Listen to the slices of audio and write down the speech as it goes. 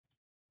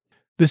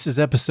This is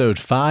episode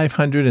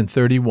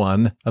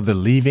 531 of the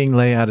Leaving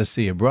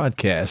Laodicea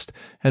broadcast,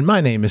 and my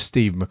name is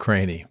Steve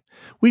McCraney.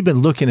 We've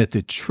been looking at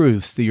the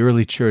truths the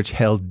early church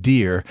held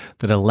dear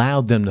that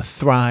allowed them to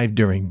thrive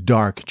during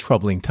dark,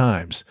 troubling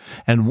times.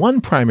 And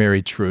one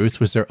primary truth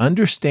was their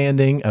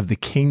understanding of the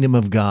kingdom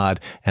of God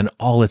and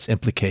all its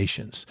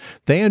implications.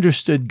 They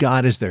understood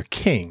God as their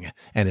king,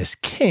 and as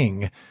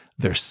king,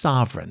 they're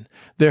sovereign.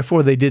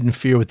 Therefore, they didn't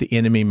fear what the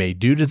enemy may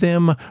do to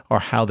them, or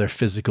how their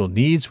physical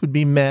needs would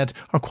be met,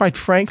 or quite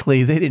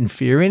frankly, they didn't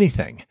fear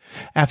anything.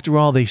 After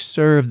all, they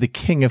served the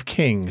King of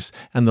Kings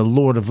and the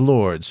Lord of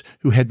Lords,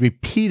 who had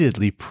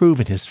repeatedly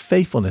proven his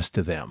faithfulness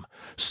to them.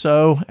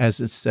 So, as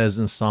it says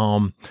in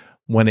Psalm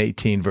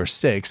 118, verse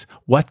 6,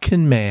 what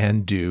can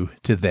man do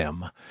to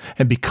them?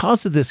 And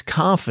because of this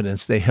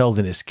confidence they held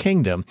in his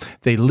kingdom,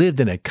 they lived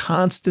in a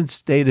constant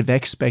state of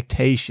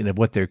expectation of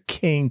what their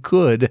king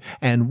could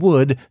and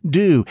would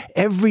do.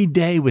 Every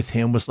day with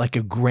him was like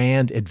a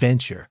grand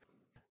adventure.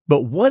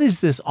 But what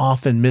is this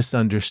often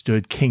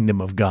misunderstood kingdom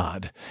of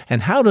God?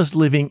 And how does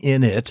living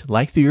in it,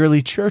 like the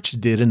early church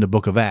did in the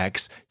book of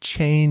Acts,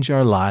 change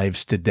our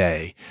lives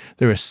today?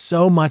 There is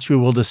so much we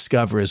will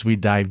discover as we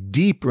dive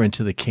deeper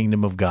into the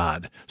kingdom of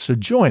God. So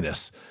join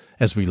us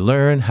as we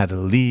learn how to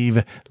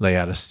leave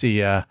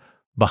Laodicea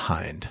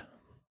behind.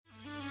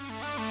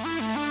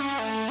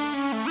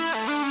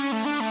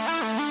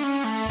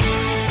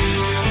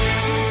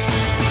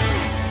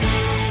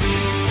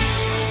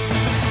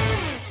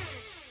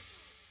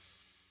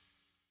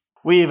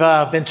 We've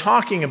been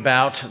talking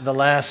about the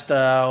last,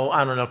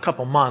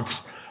 couple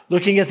months,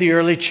 looking at the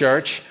early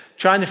church,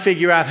 trying to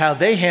figure out how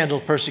they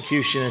handled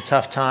persecution in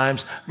tough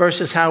times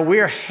versus how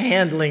we're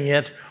handling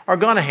it or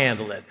going to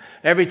handle it.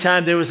 Every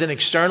time there was an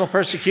external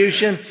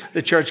persecution,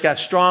 the church got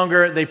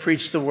stronger. They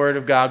preached the word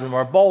of God with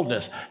more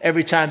boldness.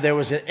 Every time there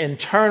was an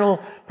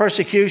internal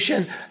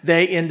persecution,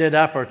 they ended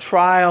up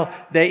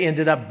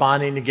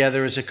bonding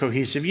together as a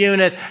cohesive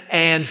unit,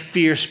 and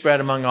fear spread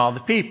among all the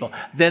people.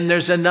 Then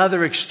there's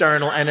another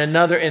external and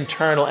another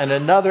internal and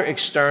another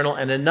external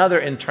and another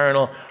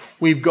internal.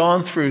 We've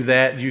gone through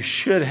that. You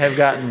should have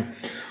gotten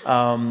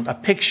a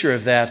picture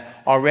of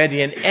that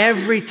already. And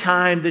every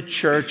time the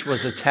church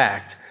was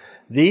attacked,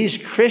 these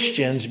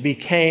Christians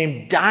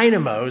became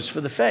dynamos for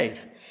the faith.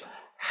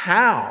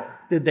 How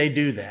did they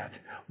do that?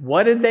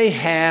 What did they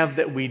have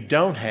that we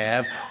don't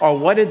have? Or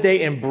what did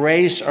they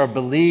embrace or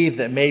believe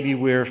that maybe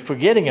we're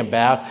forgetting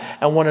about?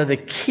 And one of the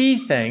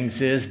key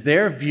things is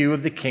their view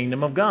of the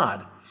kingdom of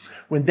God.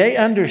 When they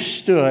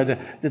understood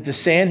that the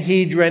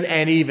Sanhedrin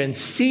and even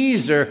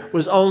Caesar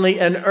was only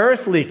an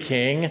earthly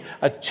king,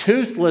 a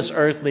toothless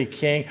earthly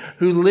king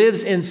who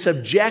lives in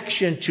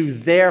subjection to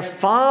their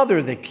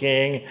father, the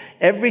king,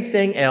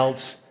 everything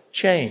else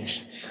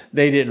changed.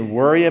 They didn't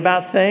worry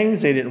about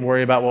things. They didn't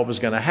worry about what was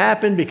going to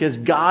happen because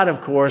God,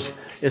 of course,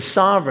 is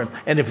sovereign.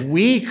 And if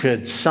we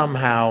could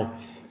somehow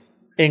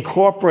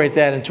incorporate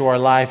that into our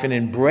life and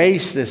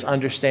embrace this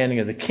understanding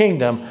of the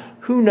kingdom,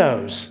 who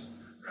knows?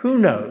 Who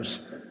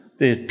knows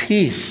the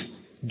peace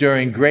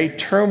during great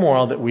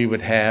turmoil that we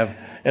would have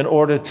in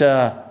order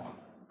to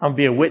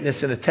be a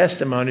witness and a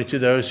testimony to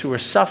those who are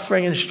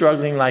suffering and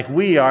struggling like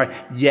we are,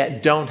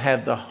 yet don't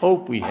have the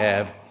hope we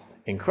have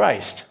in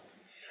Christ.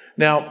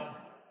 Now,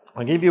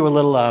 I'll give you a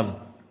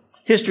little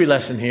history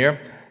lesson here.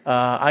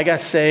 I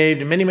got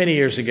saved many, many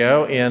years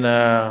ago in,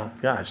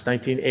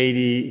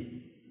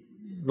 1980,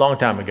 long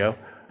time ago.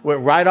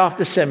 Went right off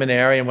to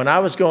seminary, and when I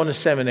was going to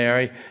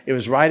seminary, it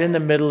was right in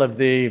the middle of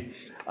the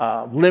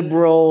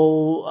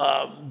liberal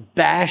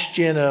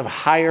bastion of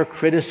higher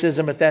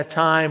criticism at that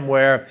time,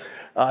 where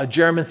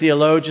German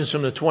theologians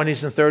from the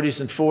 20s and 30s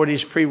and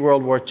 40s,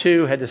 pre-World War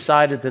II, had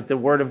decided that the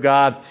Word of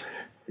God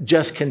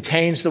just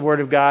contains the Word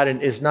of God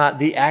and is not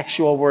the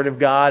actual Word of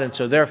God. And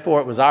so therefore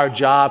it was our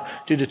job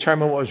to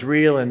determine what was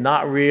real and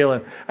not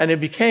real. And it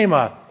became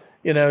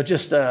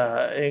just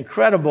an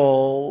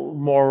incredible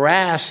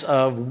morass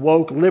of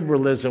woke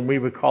liberalism, we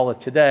would call it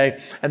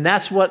today. And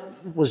that's what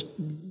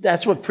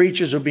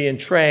preachers were being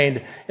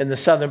trained in the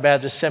Southern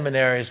Baptist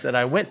seminaries that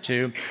I went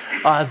to.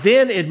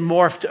 Then it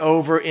morphed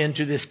over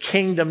into this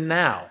kingdom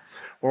now,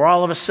 where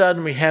all of a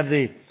sudden we had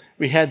the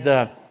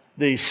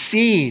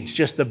seeds,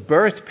 just the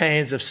birth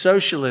pains of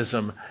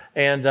socialism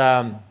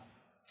and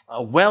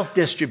wealth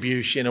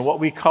distribution and what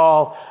we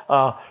call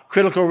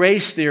critical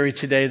race theory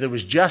today that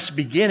was just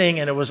beginning,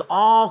 and it was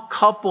all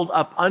coupled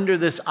up under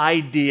this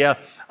idea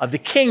of the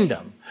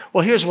kingdom.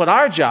 Well, here's what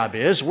our job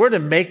is. We're to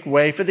make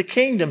way for the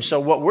kingdom. So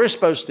what we're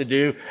supposed to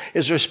do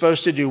is we're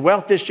supposed to do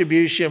wealth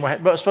distribution.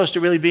 We're supposed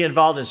to really be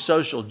involved in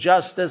social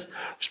justice.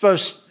 We're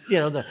supposed,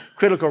 the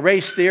critical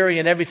race theory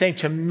and everything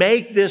to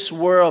make this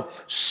world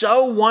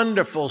so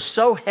wonderful,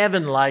 so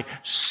heaven-like,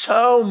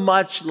 so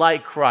much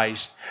like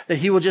Christ that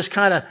he will just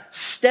kind of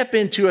step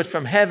into it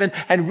from heaven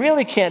and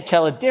really can't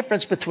tell a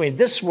difference between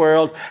this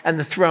world and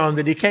the throne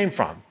that he came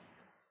from.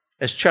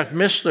 As Chuck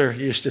Missler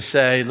used to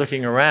say,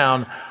 looking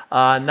around,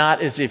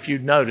 not as if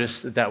you'd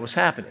noticed that was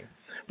happening.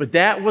 But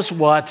that was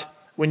what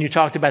when you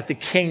talked about the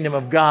kingdom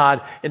of God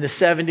in the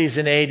 70s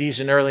and 80s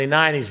and early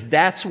 90s.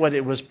 That's what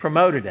it was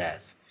promoted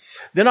as.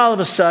 Then all of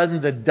a sudden,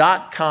 the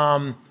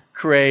dot-com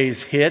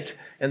craze hit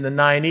in the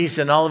 90s,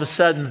 and all of a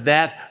sudden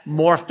that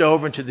morphed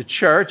over into the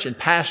church, and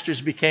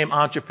pastors became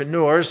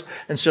entrepreneurs,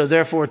 and so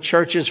therefore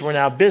churches were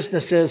now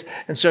businesses,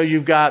 and so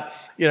you've got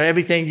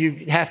everything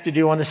you have to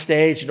do on the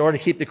stage in order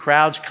to keep the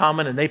crowds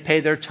coming, and they pay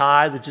their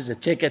tithe, which is a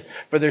ticket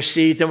for their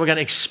seat. Then we're going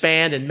to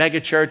expand in mega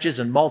churches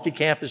and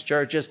multi-campus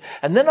churches,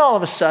 and then all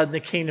of a sudden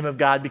the kingdom of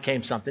God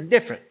became something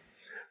different.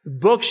 The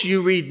books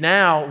you read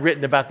now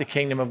written about the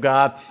kingdom of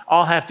God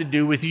all have to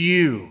do with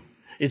you.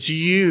 It's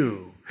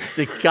you.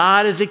 That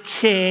God is a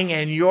king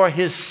and you're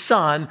his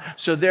son,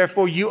 so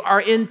therefore you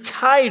are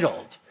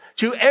entitled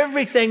to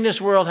everything this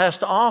world has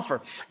to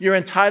offer. You're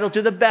entitled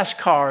to the best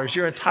cars.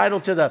 You're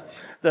entitled to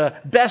the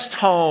best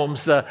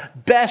homes, the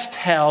best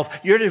health.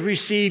 You're to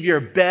receive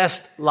your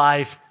best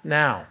life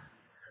now.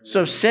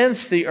 So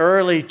since the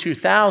early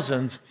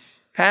 2000s,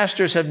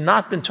 pastors have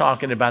not been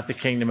talking about the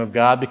kingdom of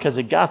God because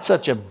it got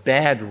such a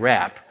bad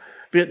rap.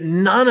 But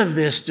none of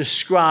this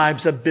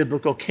describes a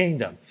biblical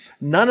kingdom.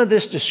 None of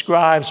this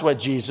describes what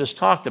Jesus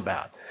talked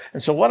about.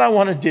 And so what I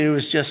want to do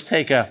is just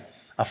take a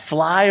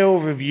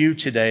flyover view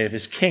today of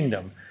his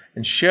kingdom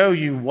and show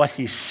you what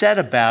he said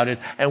about it.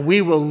 And we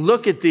will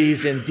look at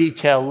these in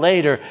detail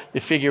later to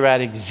figure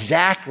out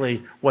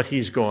exactly what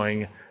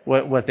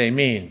what they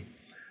mean.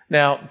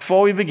 Now,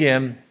 before we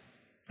begin,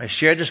 I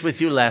shared this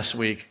with you last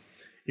week.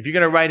 If you're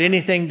going to write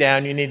anything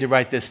down, you need to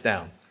write this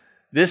down.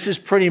 This is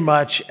pretty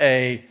much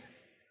a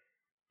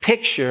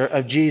picture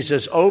of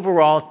Jesus'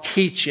 overall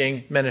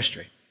teaching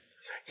ministry.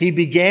 He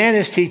began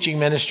his teaching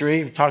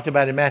ministry, we talked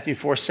about in Matthew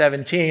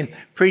 4:17,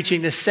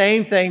 preaching the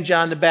same thing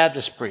John the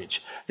Baptist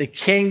preached. The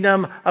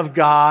kingdom of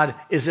God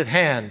is at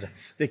hand.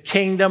 The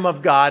kingdom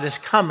of God is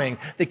coming.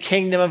 The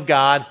kingdom of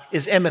God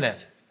is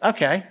imminent.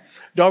 Okay.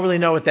 Don't really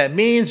know what that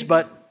means,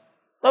 but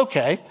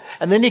okay.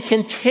 And then he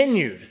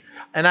continued.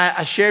 And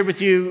I shared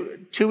with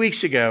you 2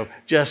 weeks ago,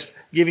 just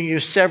giving you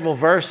several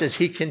verses.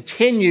 He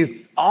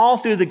continued all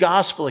through the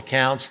gospel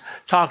accounts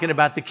talking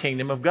about the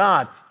kingdom of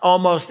God.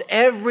 Almost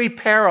every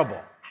parable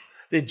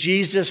that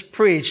Jesus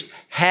preached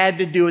had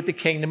to do with the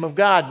kingdom of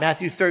God.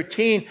 Matthew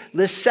 13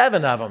 lists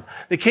 7 of them.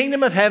 The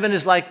kingdom of heaven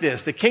is like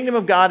this. The kingdom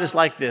of God is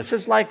like this.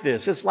 It's like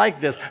this. It's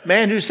like this.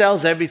 Man who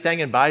sells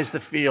everything and buys the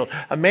field.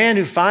 A man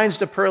who finds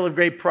the pearl of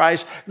great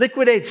price,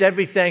 liquidates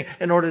everything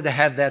in order to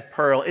have that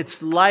pearl.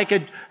 It's like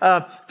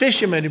a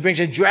fisherman who brings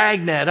a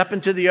dragnet up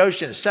into the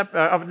ocean,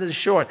 up into the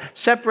shore,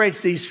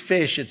 separates these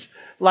fish. It's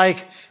like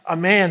a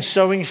man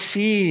sowing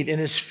seed in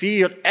his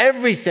field.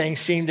 Everything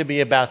seemed to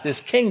be about this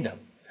kingdom.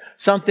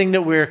 Something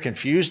that we're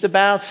confused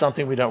about,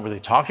 something we don't really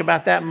talk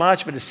about that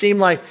much, but it seemed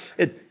like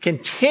it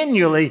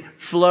continually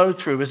flowed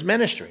through his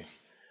ministry.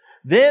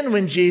 Then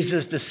when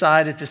Jesus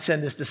decided to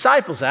send his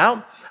disciples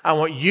out, I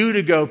want you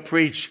to go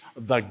preach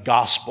the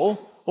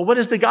gospel. Well, what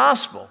is the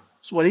gospel?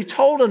 It's what he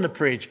told them to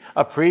preach.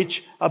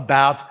 Preach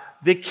about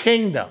the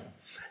kingdom.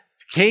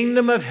 The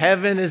kingdom of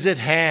heaven is at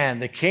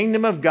hand. The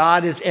kingdom of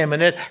God is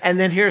imminent. And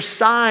then here's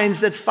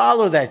signs that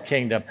follow that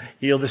kingdom.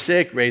 Heal the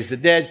sick, raise the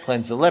dead,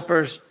 cleanse the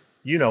lepers.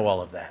 You know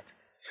all of that.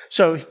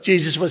 So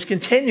Jesus was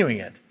continuing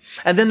it.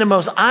 And then the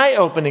most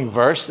eye-opening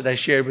verse that I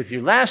shared with you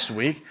last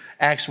week,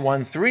 Acts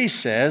 1:3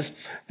 says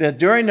that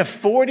during the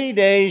 40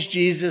 days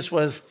Jesus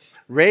was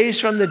raised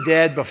from the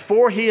dead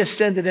before he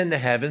ascended into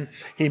heaven,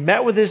 he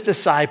met with his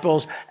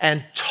disciples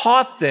and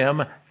taught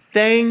them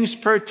things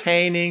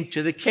pertaining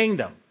to the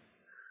kingdom.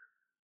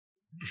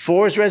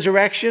 Before his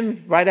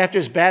resurrection, right after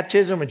his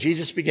baptism, when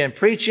Jesus began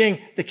preaching,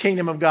 the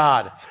kingdom of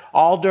God.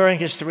 All during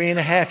his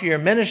 3.5-year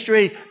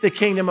ministry, the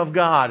kingdom of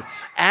God.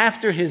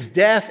 After his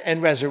death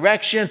and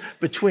resurrection,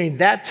 between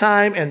that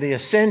time and the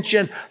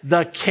ascension,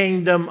 the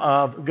kingdom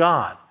of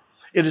God.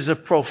 It is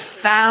of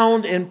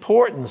profound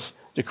importance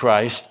to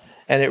Christ,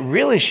 and it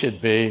really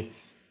should be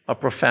of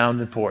profound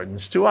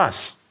importance to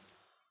us.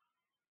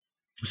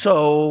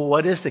 So,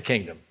 what is the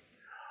kingdom?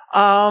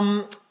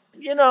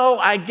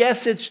 I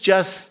guess it's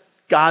just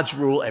God's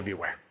rule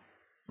everywhere.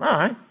 All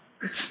right.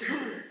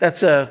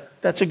 That's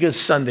a good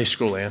Sunday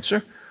school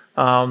answer.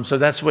 So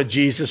that's what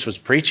Jesus was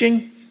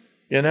preaching,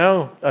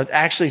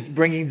 actually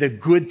bringing the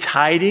good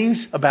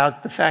tidings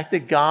about the fact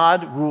that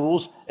God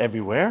rules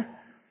everywhere.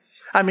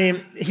 I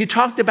mean, he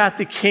talked about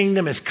the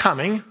kingdom is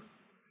coming.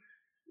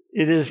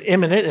 It is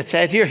imminent. It's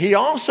at here. He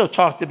also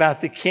talked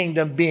about the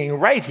kingdom being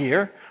right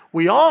here.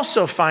 We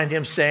also find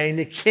him saying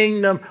the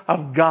kingdom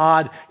of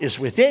God is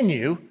within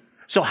you.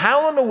 So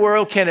how in the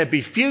world can it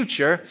be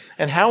future,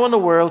 and how in the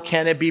world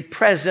can it be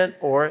present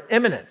or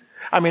imminent?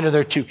 I mean, are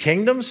there 2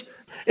 kingdoms?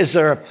 Is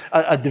there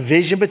a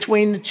division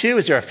between the 2?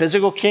 Is there a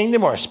physical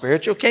kingdom or a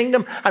spiritual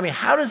kingdom? I mean,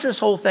 how does this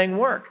whole thing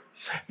work?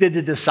 Did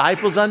the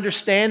disciples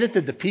understand it?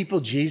 Did the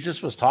people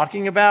Jesus was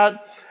talking about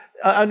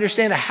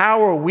understand it?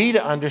 How are we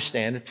to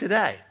understand it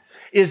today?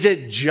 Is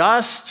it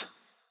just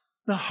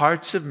the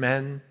hearts of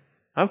men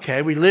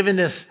Okay, we live in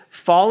this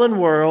fallen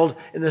world,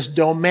 in this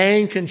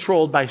domain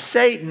controlled by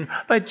Satan,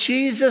 but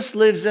Jesus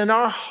lives in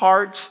our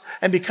hearts.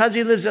 And because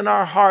he lives in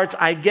our hearts,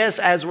 I guess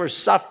as we're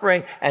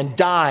suffering and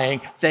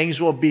dying,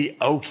 things will be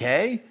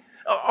okay?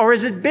 Or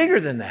is it bigger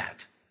than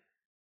that?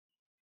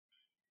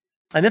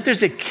 And if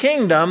there's a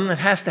kingdom, it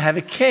has to have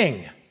a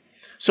king.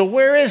 So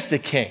where is the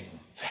king?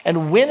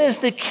 And when is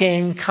the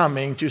king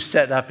coming to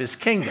set up his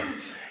kingdom?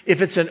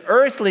 If it's an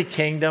earthly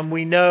kingdom,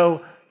 we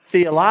know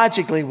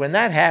theologically when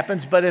that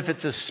happens, but if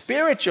it's a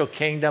spiritual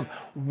kingdom,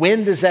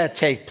 when does that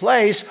take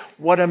place?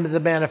 What are the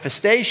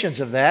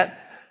manifestations of that?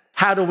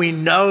 How do we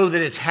know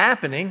that it's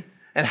happening?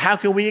 And how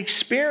can we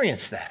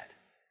experience that?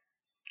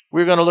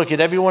 We're going to look at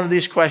every one of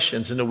these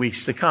questions in the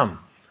weeks to come.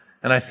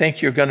 And I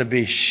think you're going to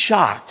be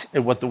shocked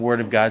at what the Word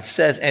of God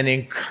says and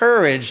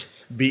encouraged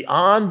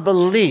beyond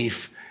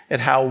belief at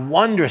how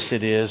wondrous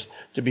it is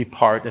to be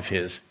part of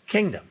his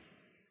kingdom.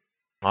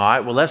 All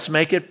right, well, let's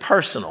make it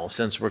personal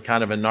since we're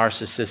kind of a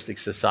narcissistic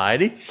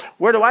society.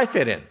 Where do I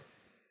fit in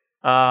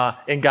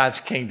God's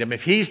kingdom?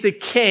 If he's the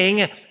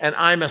king and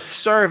I'm a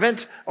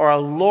servant or a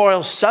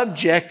loyal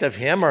subject of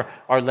him,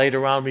 or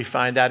later on we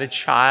find out a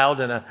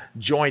child and a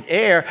joint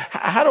heir,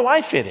 how do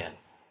I fit in?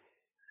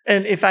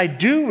 And if I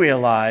do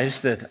realize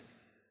that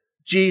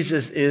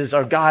Jesus is,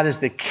 or God is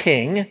the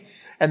king,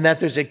 and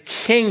that there's a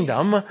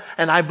kingdom,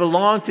 and I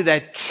belong to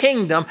that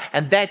kingdom,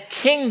 and that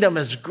kingdom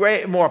is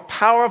great, more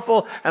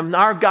powerful, and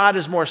our God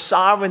is more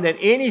sovereign than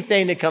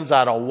anything that comes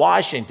out of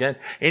Washington,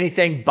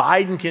 anything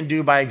Biden can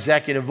do by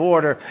executive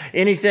order,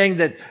 anything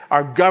that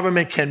our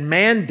government can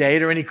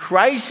mandate, or any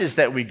crisis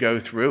that we go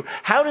through.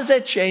 How does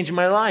that change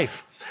my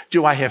life?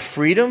 Do I have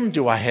freedom?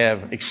 Do I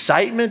have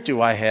excitement?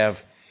 Do I have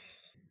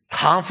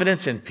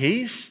confidence and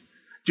peace?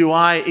 Do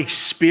I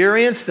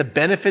experience the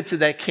benefits of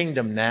that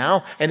kingdom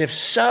now? And if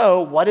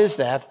so, what is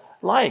that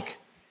like?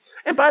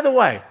 And by the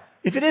way,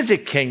 if it is a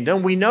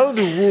kingdom, we know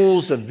the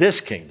rules of this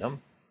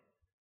kingdom.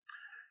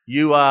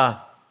 You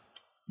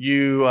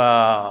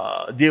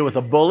deal with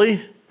a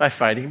bully by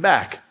fighting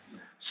back.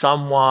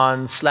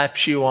 Someone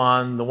slaps you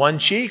on the one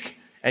cheek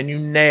and you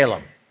nail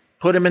them.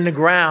 Put them in the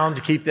ground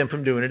to keep them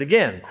from doing it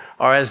again.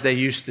 Or as they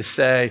used to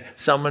say,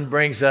 someone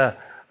brings a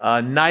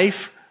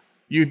knife,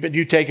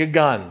 you take a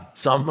gun.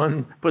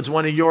 Someone puts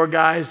one of your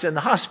guys in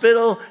the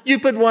hospital, you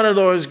put one of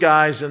those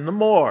guys in the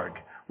morgue.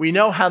 We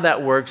know how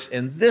that works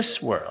in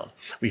this world.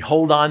 We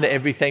hold on to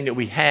everything that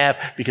we have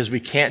because we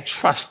can't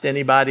trust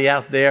anybody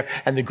out there,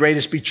 and the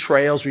greatest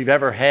betrayals we've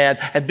ever had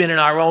have been in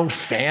our own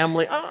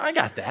family. Oh, I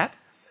got that.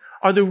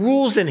 Are the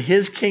rules in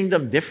his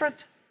kingdom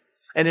different?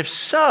 And if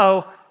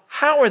so,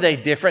 how are they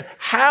different?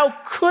 How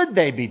could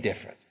they be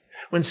different?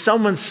 When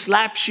someone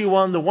slaps you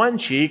on the one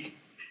cheek,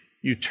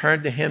 you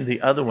turn to him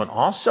the other one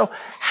also?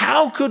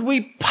 How could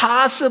we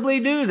possibly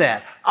do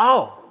that?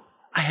 Oh,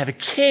 I have a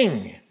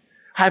king.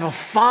 I have a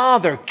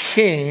father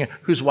king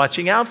who's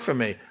watching out for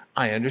me.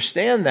 I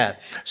understand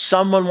that.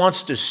 Someone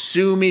wants to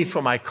sue me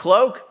for my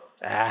cloak.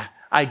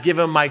 I give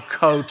him my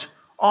coat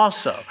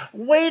also.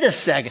 Wait a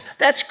second.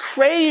 That's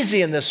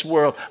crazy in this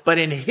world. But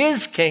in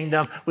his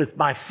kingdom, with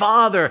my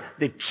father,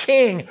 the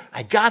king,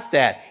 I got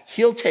that.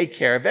 He'll take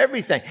care of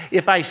everything.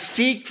 If I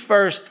seek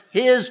first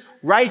his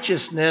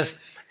righteousness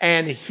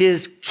and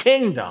his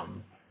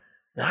kingdom,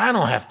 I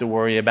don't have to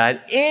worry about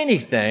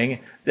anything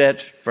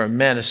that, for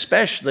men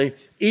especially,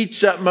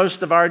 eats up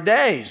most of our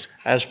days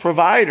as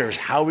providers.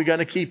 How are we going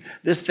to keep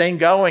this thing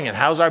going? And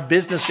how's our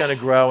business going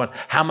to grow? And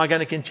how am I going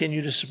to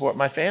continue to support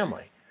my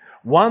family?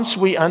 Once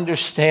we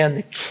understand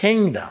the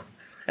kingdom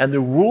and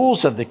the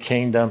rules of the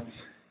kingdom,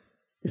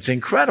 it's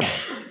incredible.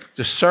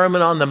 The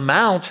Sermon on the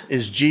Mount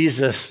is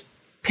Jesus'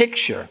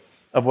 picture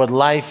of what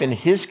life in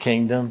his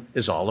kingdom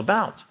is all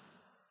about.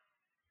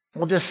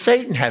 Well, does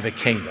Satan have a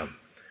kingdom?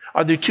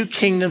 Are there two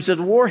kingdoms at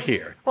war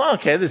here? Well,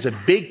 okay, there's a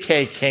big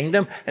K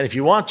kingdom, and if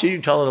you want to, you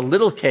can call it a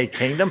little K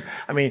kingdom.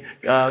 I mean,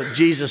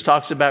 Jesus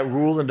talks about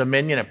rule and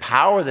dominion and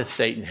power that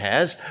Satan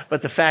has,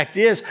 but the fact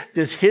is,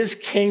 does his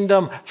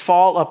kingdom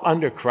fall up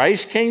under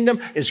Christ's kingdom?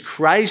 Is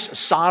Christ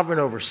sovereign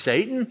over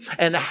Satan?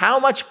 And how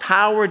much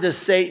power does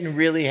Satan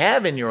really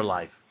have in your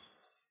life?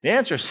 The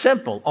answer is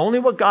simple: only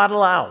what God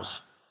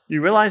allows.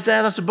 You realize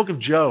that? That's the book of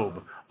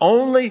Job.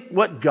 Only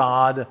what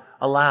God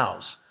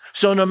allows.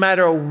 So no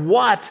matter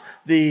what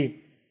the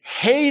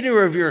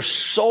hater of your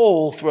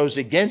soul throws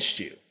against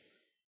you,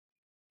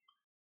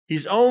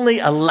 he's only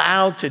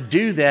allowed to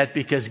do that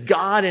because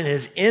God, in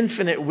his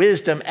infinite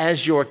wisdom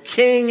as your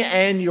king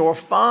and your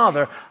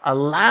father,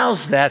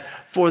 allows that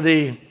for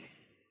the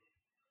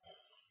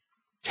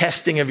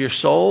testing of your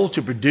soul,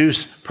 to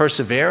produce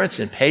perseverance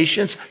and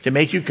patience, to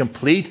make you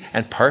complete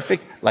and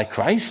perfect like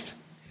Christ.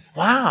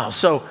 Wow.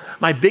 So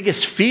my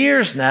biggest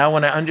fears now,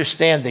 when I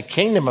understand the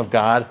kingdom of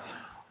God,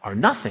 are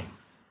nothing.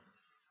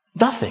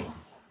 Nothing.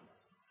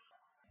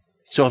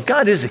 So if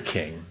God is a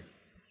king,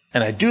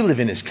 and I do live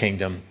in his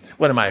kingdom,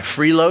 what am I, a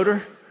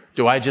freeloader?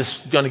 Do I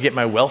just going to get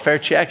my welfare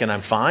check and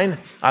I'm fine?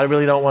 I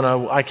really don't want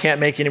to, I can't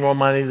make any more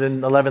money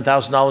than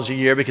 $11,000 a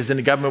year because then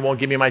the government won't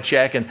give me my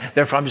check, and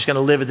therefore I'm just going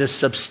to live at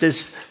this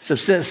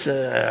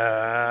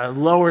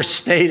lower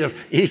state of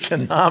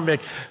economic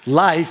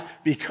life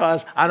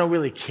because I don't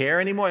really care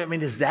anymore. I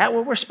mean, is that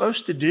what we're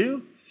supposed to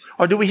do?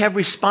 Or do we have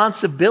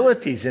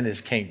responsibilities in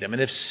his kingdom?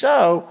 And if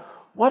so,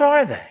 what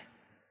are they?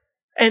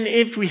 And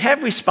if we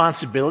have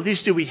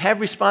responsibilities, do we have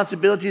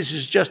responsibilities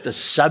as just a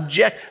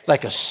subject,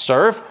 like a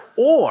serf?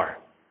 Or,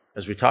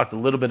 as we talked a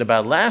little bit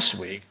about last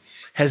week,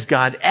 has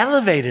God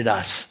elevated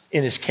us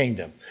in his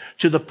kingdom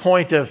to the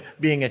point of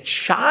being a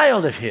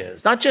child of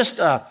his, not just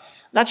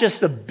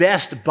the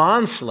best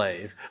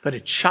bondslave, but a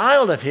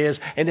child of his,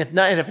 and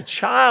if a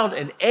child,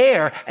 an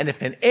heir, and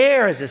if an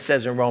heir, as it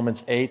says in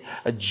Romans 8,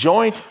 a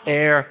joint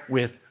heir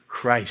with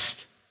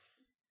Christ.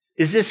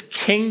 Is this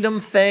kingdom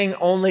thing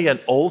only an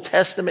Old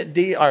Testament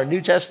deal or a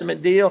New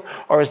Testament deal,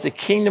 or is the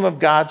kingdom of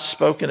God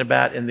spoken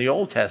about in the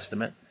Old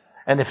Testament?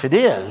 And if it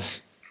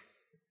is,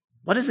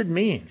 what does it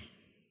mean?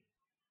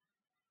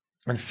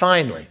 And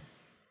finally,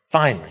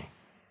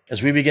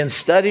 as we begin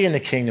studying the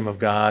kingdom of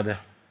God,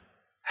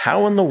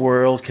 how in the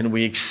world can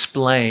we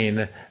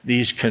explain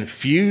these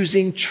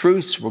confusing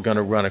truths we're going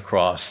to run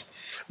across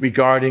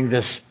regarding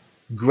this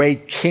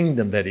great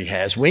kingdom that he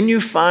has? When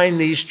you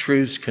find these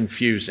truths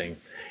confusing,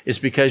 it's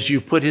because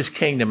you put his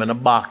kingdom in a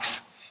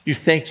box. You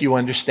think you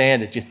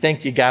understand it. You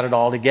think you got it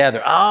all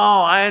together.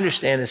 Oh, I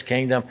understand his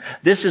kingdom.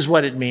 This is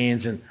what it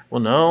means. And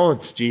well, no,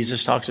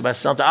 Jesus talks about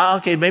something. Oh,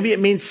 okay, maybe it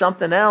means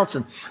something else.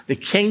 And the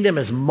kingdom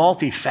is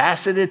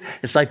multifaceted.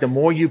 It's like the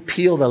more you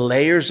peel the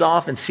layers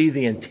off and see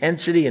the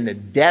intensity and the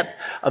depth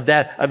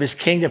of his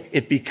kingdom,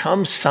 it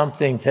becomes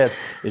something that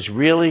is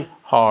really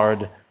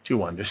hard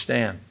to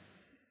understand.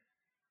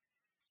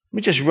 Let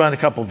me just run a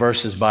couple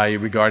verses by you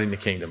regarding the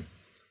kingdom.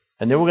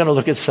 And then we're going to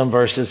look at some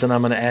verses, and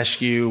I'm going to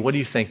ask you, what do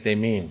you think they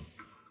mean?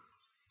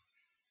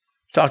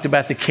 Talked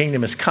about the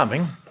kingdom is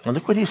coming. And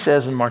look what he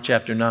says in Mark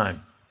chapter 9.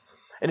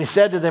 And he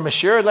said to them,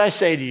 assuredly I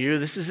say to you,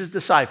 this is his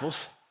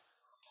disciples,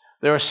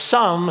 there are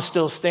some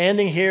still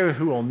standing here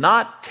who will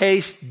not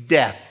taste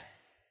death.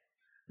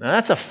 Now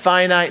that's a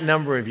finite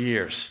number of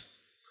years.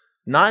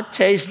 Not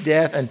taste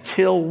death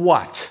until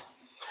what?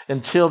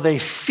 Until they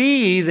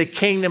see the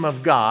kingdom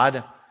of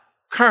God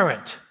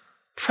current,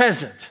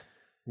 present,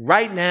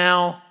 right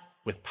now,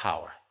 with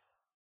power.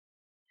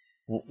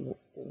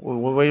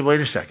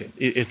 Wait a second.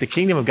 If the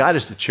kingdom of God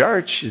is the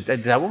church, is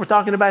that what we're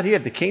talking about here?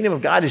 If the kingdom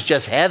of God is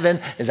just heaven,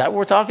 is that what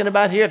we're talking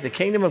about here? If the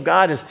kingdom of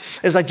God is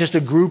like just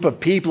a group of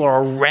people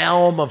or a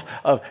realm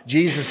of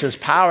Jesus'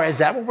 power, is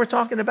that what we're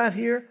talking about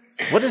here?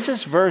 What does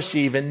this verse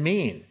even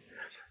mean?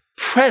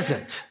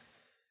 Present,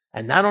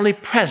 and not only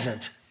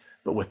present,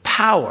 but with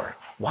power.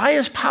 Why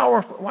is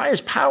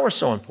power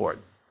so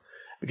important?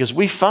 Because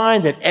we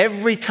find that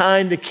every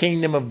time the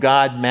kingdom of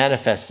God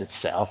manifests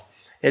itself,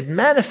 it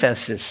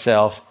manifests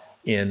itself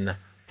in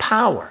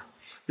power.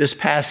 This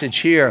passage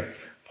here,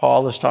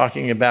 Paul is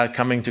talking about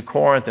coming to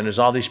Corinth, and there's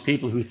all these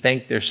people who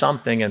think they're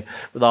something, and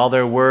with all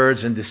their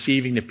words and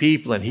deceiving the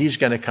people, and he's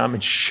going to come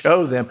and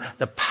show them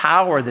the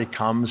power that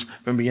comes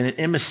from being an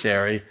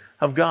emissary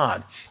of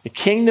God. The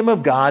kingdom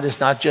of God is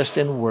not just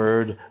in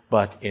word,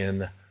 but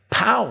in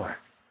power.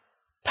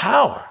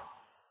 Power.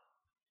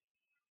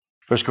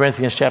 1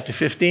 Corinthians chapter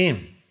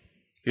 15.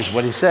 Here's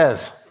what he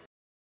says.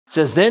 It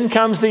says, then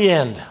comes the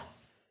end.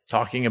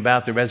 Talking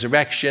about the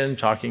resurrection,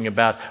 talking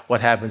about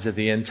what happens at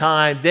the end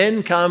time.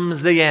 Then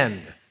comes the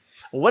end.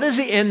 What is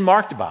the end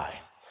marked by?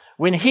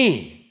 When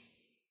he,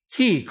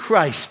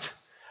 Christ,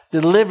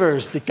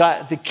 delivers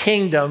the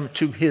kingdom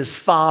to his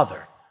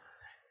Father.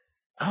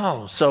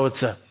 Oh, so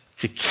it's a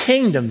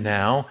kingdom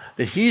now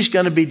that he's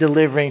going to be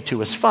delivering to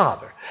his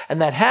Father.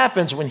 And that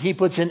happens when he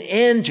puts an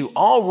end to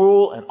all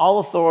rule and all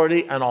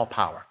authority and all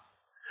power.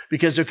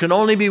 Because there can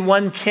only be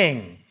one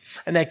king,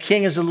 and that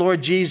king is the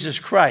Lord Jesus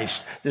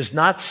Christ. There's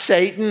not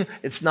Satan,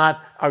 it's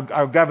not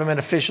our government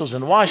officials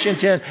in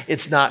Washington,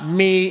 it's not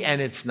me,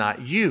 and it's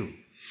not you.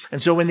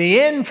 And so when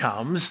the end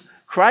comes,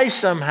 Christ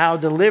somehow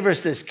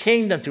delivers this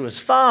kingdom to his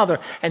Father,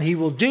 and he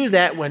will do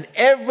that when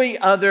every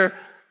other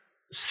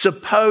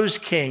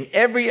supposed king,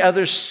 every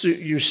other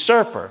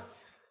usurper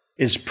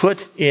is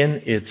put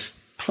in its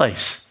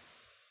place.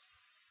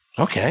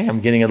 Okay,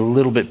 I'm getting a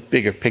little bit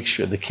bigger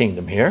picture of the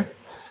kingdom here.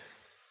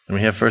 And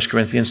we have 1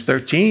 Corinthians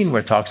 13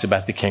 where it talks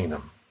about the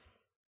kingdom.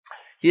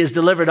 He has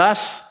delivered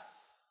us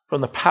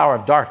from the power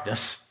of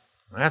darkness.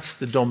 That's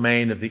the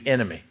domain of the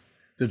enemy,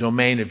 the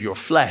domain of your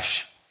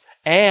flesh,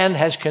 and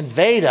has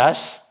conveyed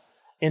us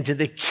into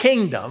the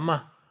kingdom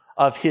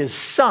of his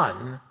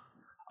Son,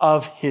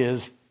 of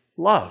his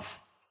love.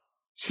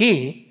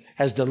 He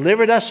has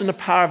delivered us from the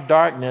power of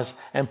darkness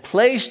and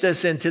placed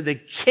us into the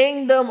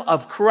kingdom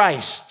of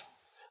Christ,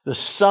 the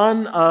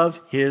Son of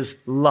his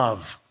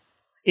love,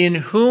 in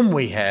whom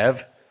we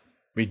have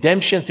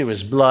redemption through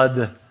his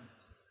blood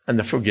and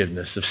the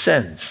forgiveness of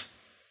sins.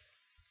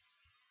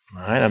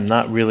 All right, I'm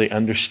not really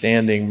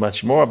understanding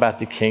much more about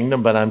the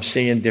kingdom, but I'm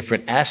seeing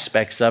different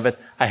aspects of it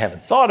I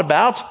haven't thought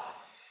about.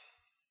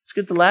 Let's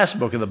get the last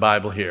book of the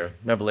Bible here,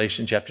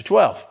 Revelation chapter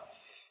 12.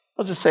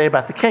 What does it say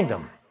about the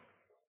kingdom?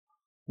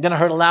 Then I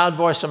heard a loud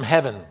voice from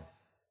heaven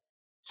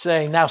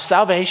saying, now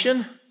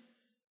salvation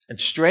and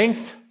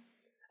strength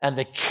and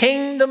the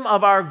kingdom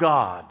of our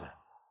God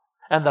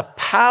and the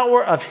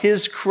power of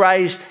his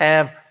Christ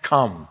have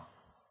come.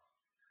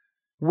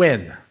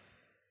 When?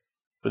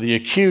 For the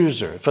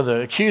accuser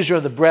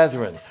of the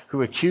brethren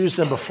who accused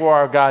them before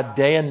our God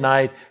day and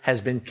night has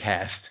been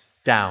cast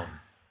down.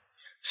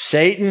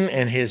 Satan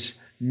and his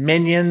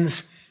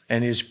minions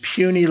and his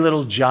puny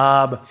little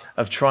job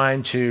of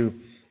trying to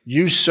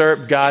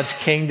usurp God's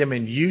kingdom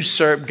and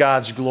usurp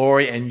God's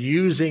glory and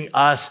using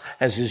us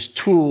as his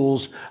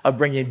tools of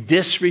bringing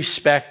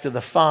disrespect to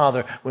the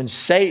Father. When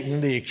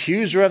Satan, the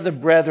accuser of the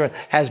brethren,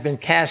 has been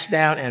cast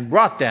down and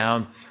brought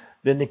down,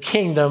 then the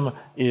kingdom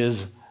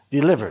is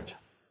delivered.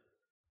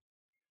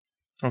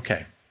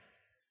 Okay.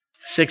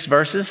 6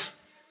 verses.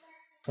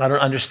 I don't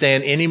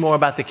understand any more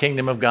about the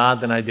kingdom of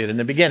God than I did in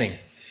the beginning.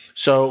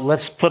 So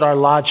let's put our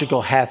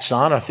logical hats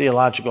on, our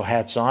theological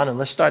hats on, and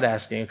let's start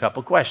asking a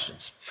couple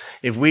questions.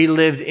 If we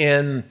lived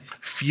in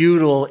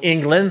feudal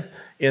England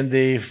in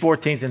the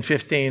 14th and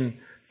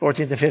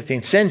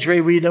 15th century,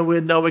 we'd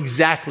know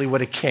exactly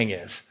what a king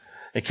is.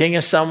 A king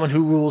is someone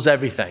who rules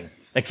everything.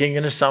 A king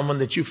is someone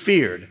that you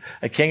feared.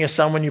 A king is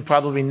someone you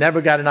probably never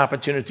got an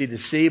opportunity to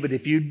see, but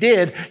if you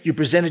did, you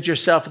presented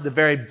yourself at the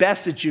very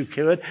best that you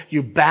could.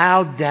 You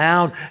bowed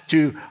down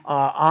to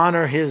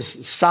honor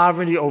his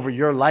sovereignty over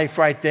your life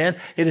right then.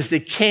 It is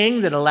the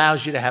king that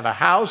allows you to have a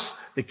house.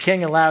 The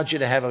king allowed you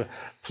to have a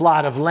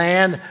plot of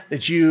land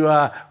that you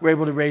were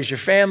able to raise your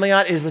family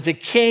on. It was the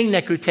king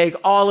that could take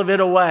all of it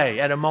away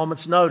at a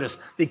moment's notice.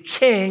 The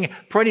king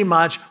pretty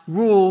much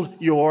ruled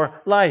your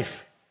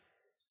life.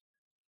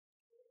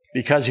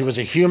 Because he was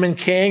a human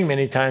king,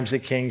 many times the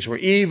kings were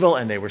evil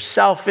and they were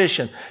selfish.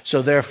 And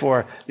so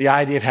therefore, the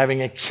idea of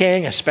having a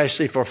king,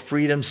 especially for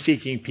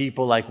freedom-seeking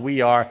people like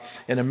we are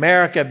in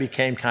America,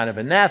 became kind of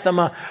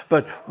anathema.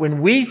 But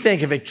when we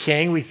think of a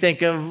king, we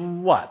think of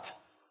what?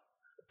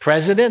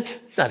 President?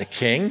 It's not a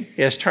king.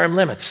 He has term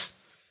limits.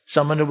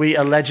 Someone that we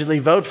allegedly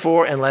vote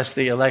for unless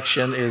the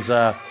election is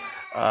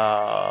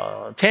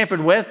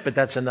tampered with, but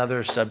that's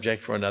another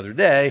subject for another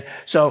day.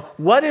 So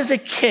what is a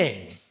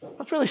king?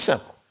 It's really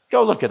simple.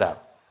 Go look it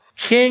up.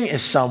 King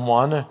is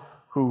someone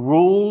who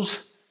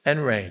rules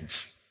and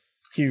reigns.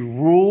 He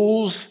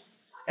rules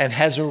and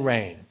has a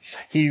reign.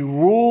 He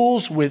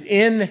rules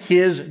within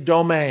his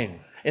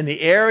domain. In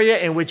the area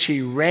in which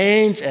he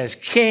reigns as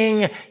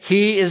king,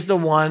 he is the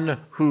one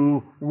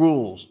who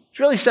rules.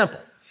 It's really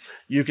simple.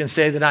 You can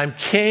say that I'm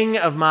king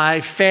of my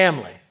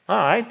family. All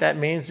right, that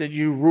means that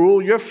you rule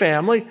your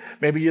family.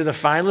 Maybe you're the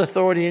final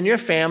authority in your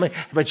family,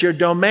 but your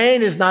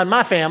domain is not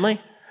my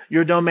family.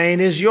 Your domain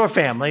is your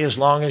family, as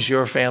long as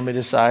your family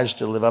decides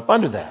to live up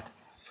under that.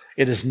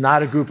 It is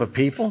not a group of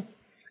people.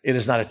 It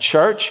is not a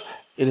church.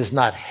 It is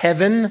not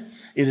heaven.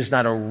 It is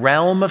not a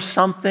realm of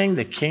something.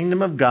 The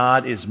kingdom of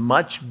God is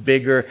much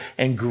bigger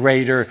and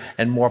greater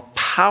and more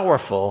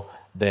powerful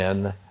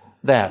than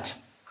that.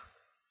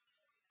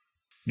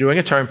 Doing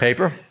a term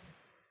paper.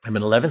 I'm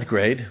in 11th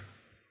grade.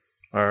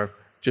 Or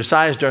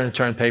Josiah's doing a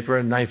term paper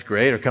in 9th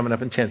grade or coming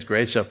up in 10th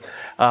grade. So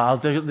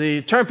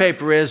the term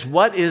paper is,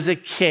 what is a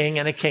king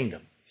and a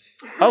kingdom?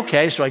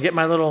 Okay, so I get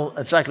my little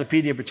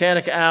Encyclopedia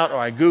Britannica out, or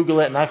I Google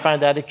it, and I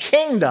find out a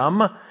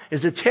kingdom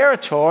is a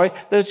territory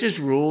that's just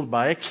ruled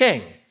by a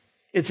king.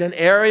 It's an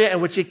area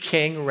in which a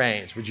king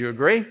reigns. Would you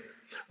agree?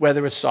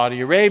 Whether it's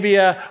Saudi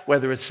Arabia,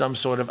 whether it's some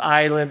sort of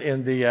island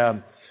in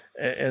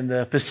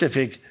the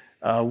Pacific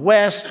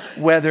West,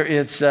 whether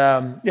it's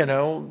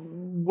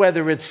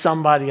whether it's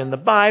somebody in the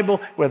Bible,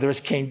 whether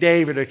it's King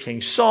David or King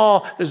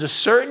Saul, there's a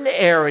certain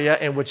area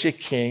in which a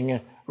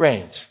king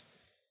reigns.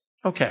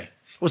 Okay.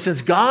 Well,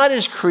 since God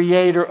is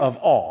creator of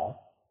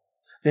all,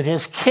 then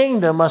his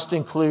kingdom must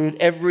include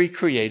every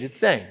created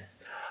thing.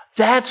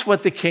 That's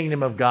what the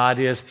kingdom of God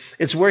is.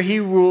 It's where he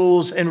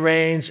rules and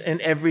reigns in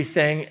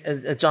everything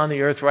that's on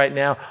the earth right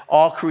now.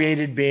 All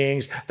created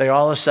beings, they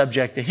all are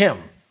subject to him.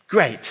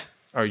 Great.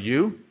 Are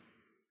you?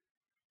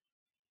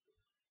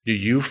 Do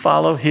you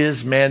follow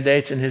his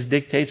mandates and his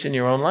dictates in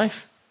your own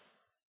life?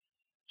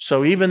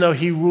 So even though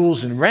he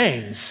rules and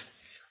reigns,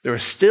 there are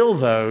still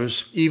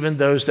those, even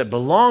those that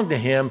belong to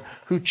him,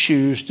 who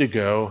choose to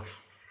go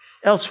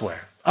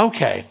elsewhere.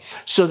 Okay,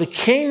 so the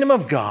kingdom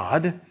of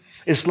God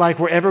is like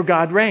wherever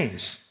God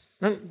reigns.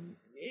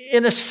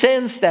 In a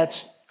sense,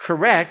 that's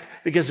correct,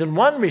 because in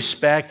one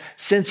respect,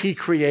 since he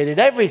created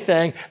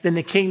everything, then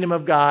the kingdom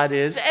of God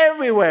is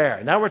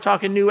everywhere. Now we're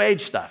talking New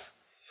Age stuff.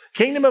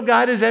 Kingdom of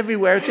God is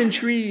everywhere. It's in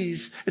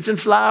trees. It's in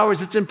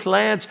flowers. It's in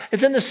plants.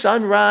 It's in the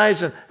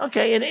sunrise. And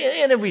okay,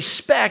 in a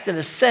respect, in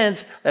a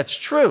sense, that's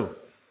true.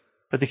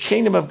 But the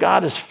kingdom of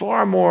God is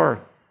far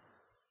more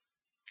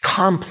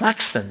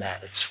complex than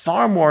that. It's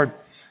far more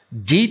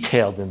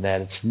detailed than that.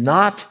 It's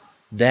not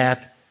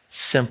that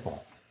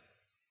simple.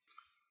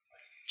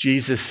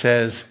 Jesus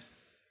says,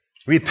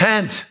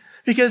 repent,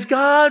 because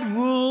God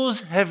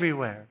rules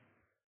everywhere.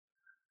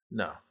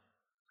 No.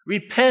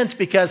 Repent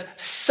because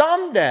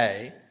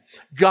someday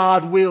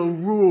God will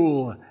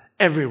rule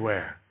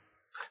everywhere.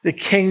 The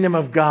kingdom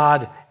of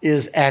God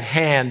is at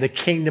hand. The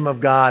kingdom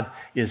of God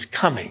is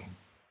coming.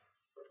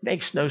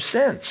 Makes no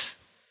sense.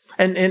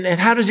 And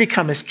how does he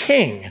come as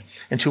king?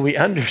 Until we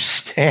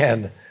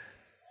understand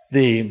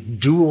the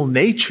dual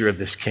nature of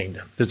this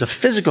kingdom. There's a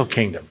physical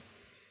kingdom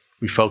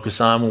we focus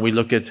on when we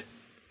look at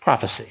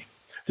prophecy.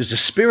 There's a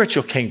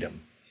spiritual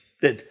kingdom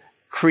that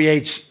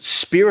creates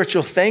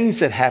spiritual things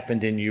that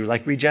happened in you,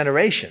 like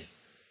regeneration.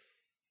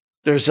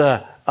 There's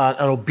an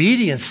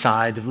obedience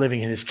side of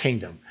living in his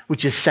kingdom,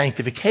 which is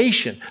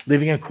sanctification,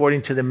 living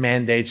according to the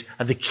mandates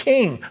of the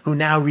king who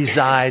now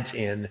resides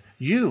in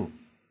you.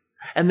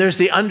 And there's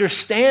the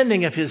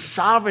understanding of his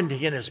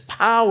sovereignty and his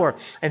power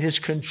and his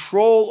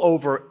control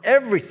over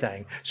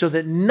everything so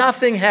that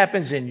nothing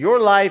happens in your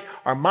life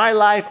or my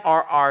life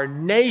or our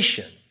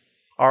nation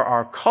or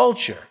our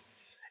culture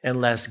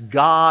unless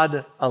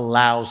God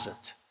allows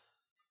it.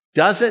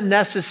 Doesn't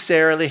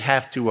necessarily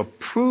have to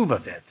approve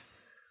of it,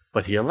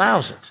 but he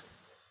allows it.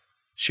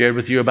 Shared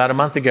with you about a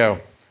month ago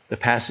the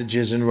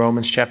passages in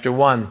Romans chapter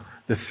 1,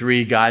 the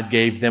 3 God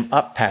gave them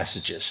up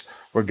passages,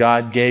 where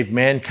God gave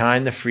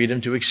mankind the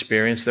freedom to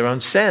experience their own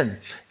sin.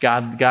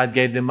 God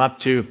gave them up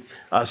to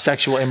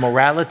sexual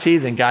immorality,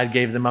 then God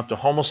gave them up to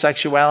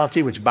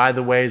homosexuality, which, by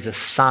the way, is a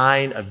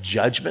sign of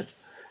judgment.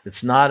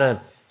 It's not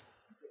a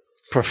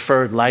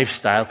preferred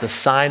lifestyle. It's a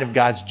sign of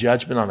God's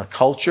judgment on a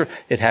culture.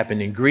 It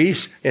happened in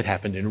Greece. It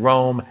happened in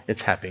Rome.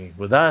 It's happening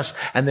with us.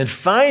 And then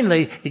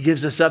finally, he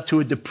gives us up to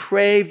a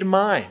depraved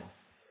mind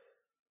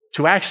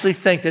to actually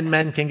think that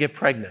men can get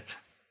pregnant.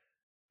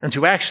 And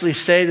to actually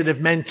say that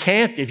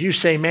if you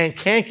say man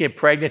can't get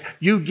pregnant,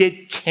 you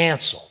get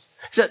canceled.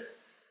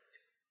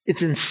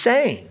 It's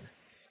insane,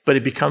 but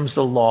it becomes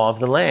the law of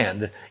the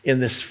land in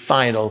this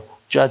final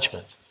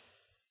judgment.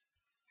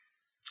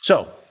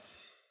 So,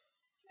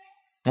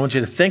 I want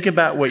you to think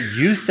about what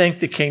you think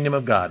the kingdom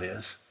of God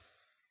is.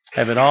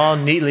 Have it all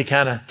neatly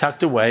kind of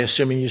tucked away,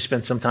 assuming you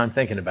spent some time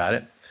thinking about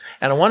it.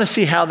 And I want to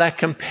see how that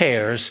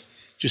compares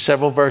to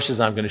several verses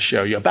I'm going to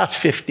show you, about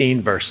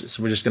 15 verses.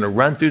 We're just going to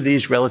run through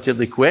these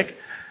relatively quick,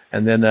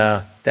 and then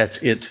that's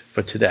it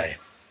for today.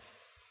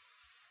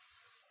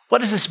 What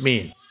does this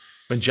mean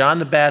when John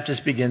the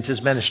Baptist begins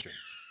his ministry?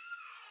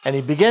 And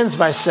he begins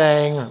by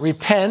saying,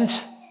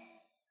 repent,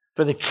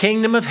 for the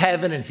kingdom of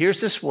heaven, and here's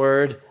this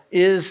word,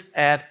 is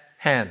at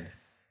hand.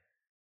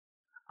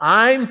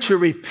 I'm to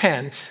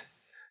repent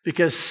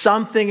because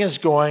something is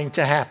going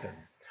to happen.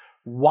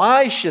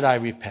 Why should I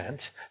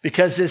repent?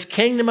 Because this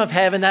kingdom of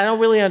heaven, I don't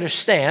really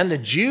understand. The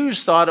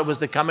Jews thought it was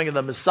the coming of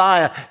the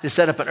Messiah to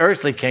set up an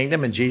earthly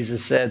kingdom, and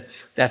Jesus said,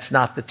 that's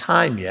not the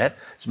time yet.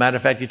 As a matter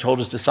of fact, he told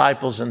his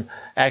disciples in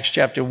Acts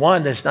chapter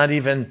 1, that's not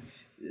even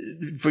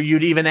for you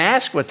to even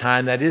ask what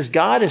time that is.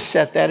 God has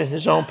set that in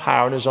his own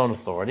power and his own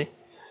authority.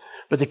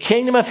 But the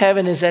kingdom of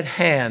heaven is at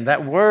hand.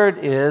 That word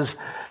is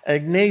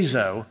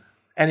agnazo,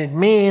 and it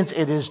means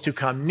it is to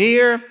come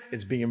near,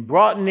 it's being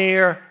brought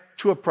near,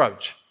 to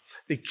approach.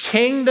 The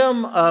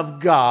kingdom of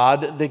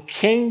God, the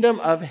kingdom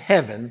of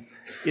heaven,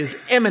 is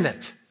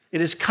imminent. It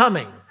is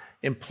coming.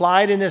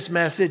 Implied in this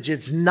message,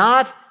 it's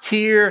not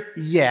here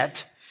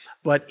yet,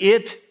 but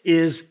it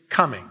is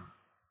coming.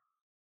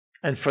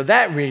 And for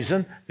that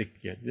reason,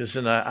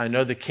 I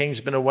know the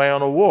king's been away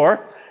on a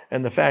war,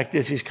 and the fact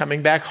is he's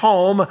coming back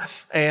home,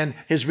 and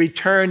his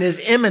return is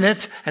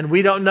imminent, and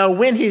we don't know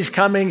when he's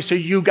coming, so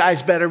you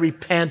guys better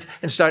repent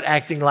and start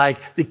acting like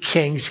the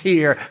king's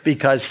here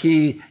because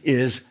he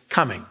is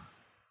coming.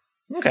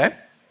 Okay.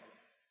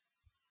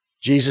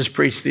 Jesus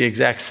preached the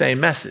exact same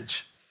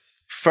message.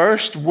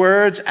 First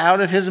words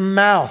out of his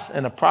mouth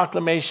in a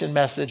proclamation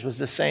message was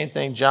the same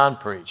thing John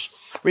preached.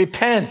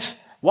 Repent.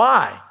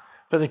 Why?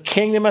 For the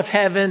kingdom of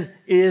heaven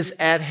is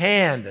at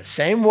hand. The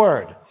same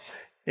word.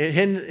 It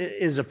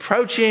is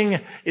approaching,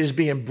 it is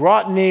being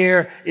brought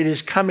near, it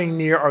is coming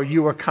near, or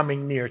you are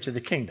coming near to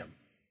the kingdom.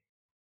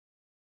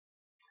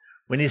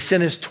 When he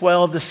sent his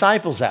 12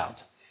 disciples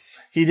out,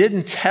 he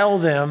didn't tell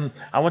them,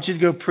 I want you to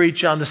go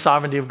preach on the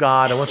sovereignty of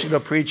God. I want you to go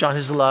preach on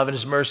his love and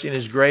his mercy and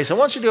his grace. I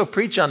want you to go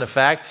preach on the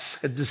fact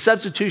that the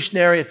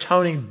substitutionary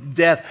atoning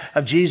death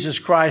of Jesus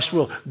Christ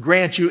will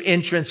grant you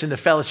entrance into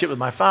fellowship with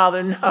my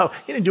Father. No,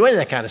 he didn't do any of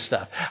that kind of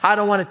stuff. I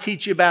don't want to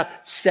teach you about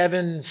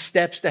 7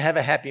 steps to have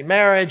a happy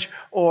marriage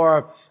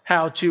or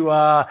how to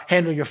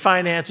handle your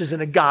finances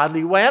in a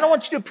godly way. I don't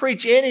want you to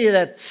preach any of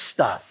that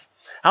stuff.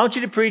 I want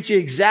you to preach the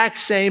exact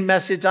same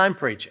message I'm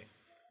preaching.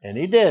 And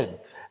he did.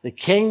 The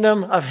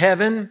kingdom of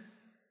heaven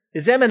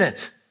is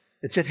imminent.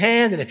 It's at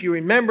hand. And if you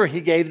remember,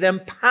 he gave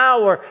them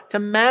power to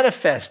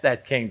manifest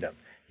that kingdom.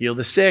 Heal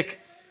the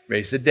sick,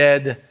 raise the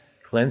dead,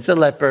 cleanse the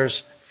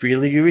lepers,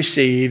 freely you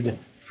received,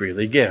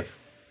 freely give.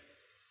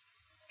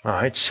 All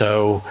right,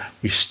 so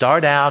we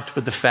start out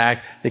with the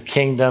fact the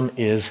kingdom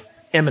is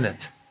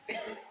imminent.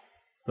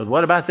 But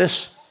what about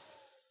this?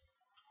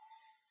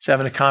 It's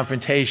having a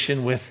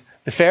confrontation with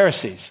the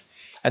Pharisees.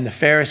 And the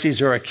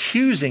Pharisees are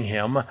accusing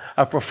him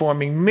of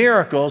performing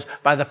miracles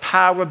by the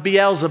power of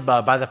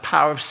Beelzebub, by the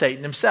power of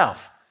Satan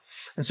himself.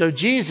 And so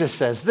Jesus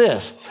says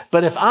this,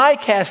 but if I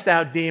cast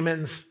out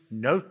demons,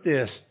 note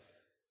this,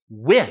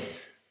 with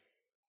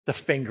the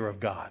finger of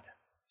God,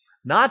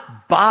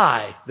 not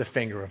by the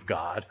finger of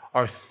God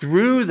or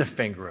through the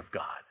finger of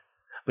God,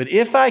 but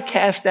if I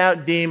cast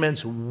out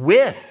demons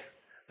with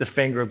the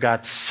finger of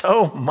God,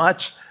 so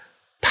much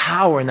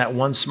power in that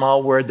one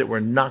small word that we're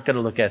not going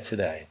to look at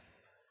today.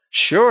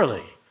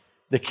 Surely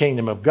the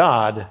kingdom of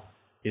God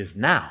is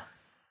now.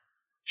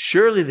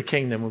 Surely the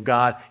kingdom of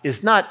God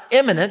is not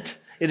imminent,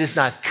 it is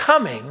not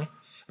coming,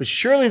 but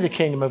surely the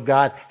kingdom of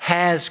God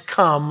has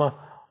come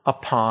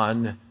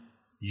upon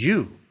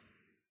you.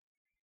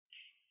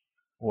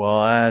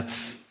 Well,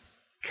 that's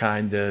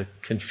kind of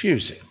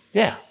confusing.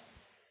 Yeah,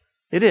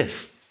 it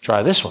is.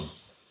 Try this one.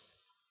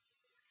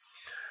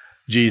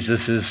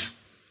 Jesus is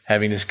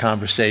having this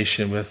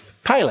conversation with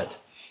Pilate.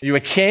 Are you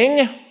a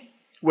king?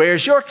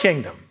 Where's your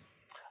kingdom?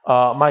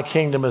 My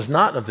kingdom is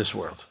not of this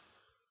world.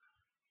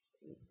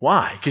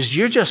 Why? Because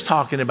you're just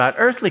talking about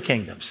earthly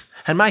kingdoms.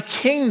 And my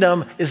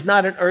kingdom is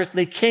not an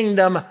earthly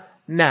kingdom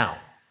now,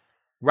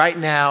 right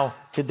now,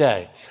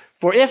 today.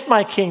 For if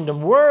my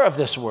kingdom were of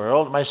this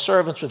world, my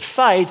servants would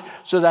fight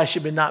so that I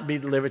should not be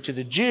delivered to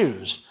the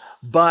Jews.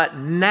 But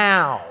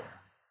now,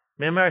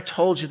 remember I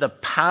told you the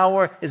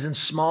power is in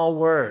small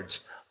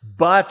words.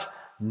 But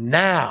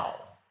now,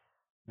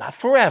 not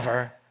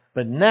forever,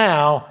 but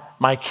now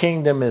my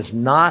kingdom is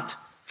not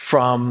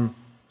from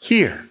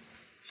here.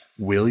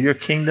 Will your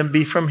kingdom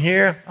be from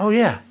here? Oh,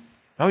 yeah.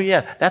 Oh,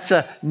 yeah. That's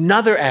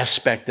another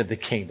aspect of the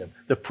kingdom,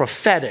 the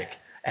prophetic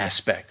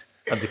aspect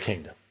of the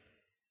kingdom.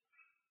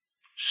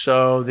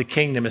 So the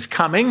kingdom is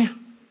coming,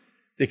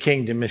 the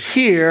kingdom is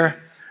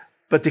here,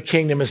 but the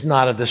kingdom is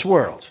not of this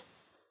world.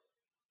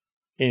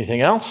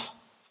 Anything else?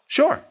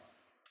 Sure.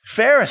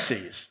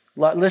 Pharisees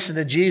listen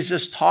to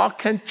Jesus talk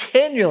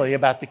continually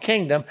about the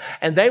kingdom,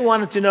 and they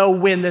wanted to know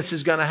when this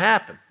is going to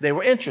happen. They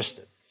were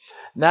interested.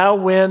 Now,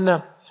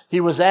 when he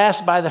was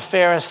asked by the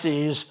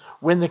Pharisees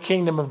when the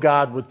kingdom of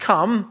God would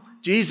come,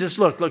 Jesus,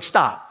 look,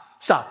 stop.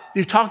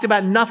 You've talked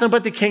about nothing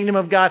but the kingdom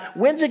of God.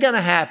 When's it going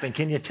to happen?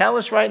 Can you tell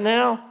us right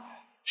now?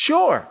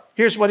 Sure.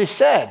 Here's what he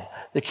said.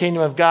 The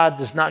kingdom of God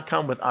does not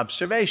come with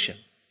observation.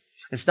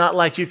 It's not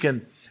like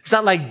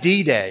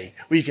D-Day,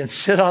 where you can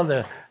sit on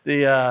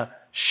the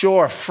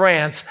shore of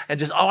France and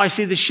just, I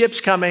see the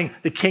ships coming,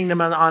 the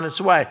kingdom on its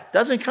way. It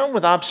doesn't come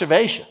with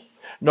observation.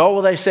 Nor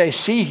will they say,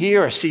 see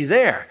here or see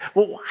there.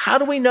 Well, how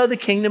do we know the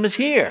kingdom is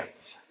here?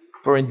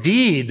 For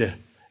indeed,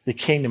 the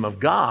kingdom of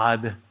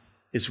God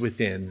is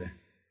within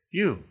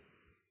you.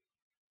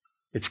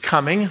 It's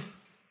coming.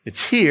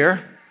 It's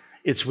here.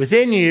 It's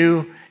within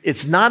you.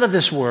 It's not of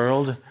this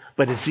world,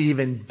 but it's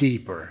even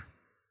deeper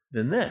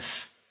than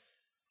this.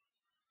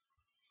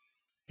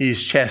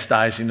 He's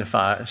chastising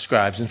the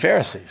scribes and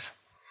Pharisees.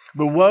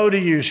 But woe to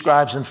you,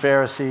 scribes and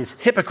Pharisees,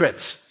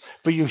 hypocrites,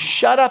 for you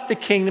shut up the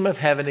kingdom of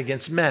heaven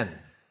against men.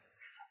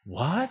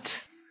 What?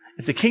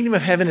 If the kingdom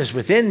of heaven is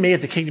within me,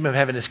 if the kingdom of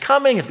heaven is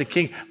coming,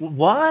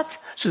 what?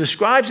 So the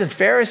scribes and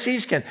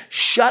Pharisees can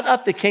shut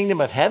up the kingdom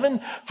of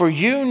heaven? For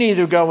you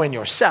neither go in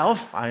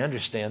yourself, I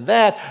understand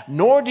that,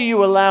 nor do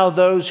you allow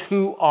those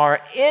who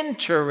are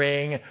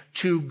entering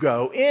to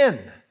go in.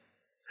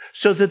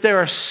 So that there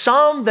are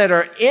some that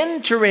are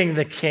entering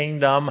the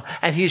kingdom,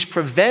 and he's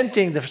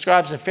preventing, the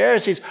scribes and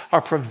Pharisees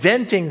are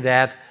preventing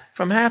that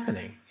from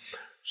happening.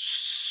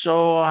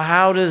 So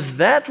how does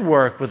that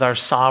work with our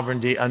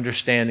sovereignty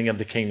understanding of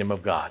the kingdom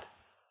of God?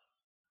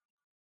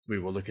 We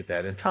will look at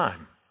that in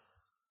time.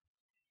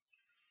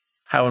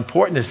 How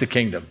important is the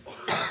kingdom?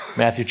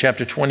 Matthew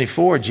chapter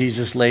 24,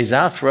 Jesus lays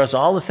out for us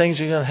all the things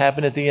that are going to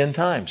happen at the end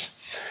times.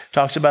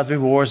 Talks about the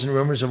wars and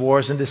rumors of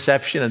wars and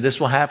deception, and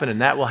this will happen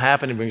and that will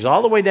happen. He brings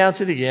all the way down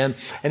to the end,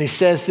 and he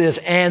says this,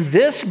 and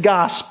this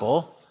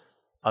gospel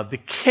of the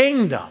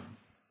kingdom.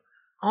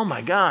 Oh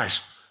my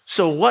gosh.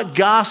 So what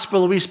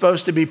gospel are we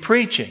supposed to be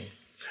preaching?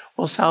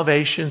 Well,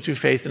 salvation through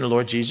faith in the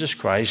Lord Jesus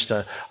Christ.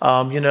 That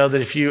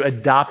if you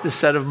adopt a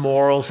set of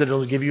morals, that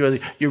it'll give you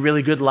your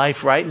really good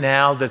life right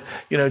now. That,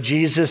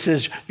 Jesus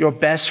is your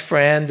best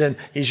friend and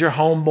he's your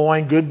homeboy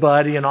and good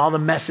buddy and all the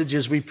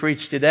messages we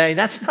preach today.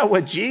 That's not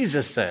what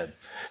Jesus said.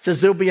 It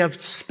says there'll be a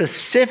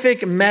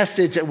specific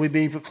message that will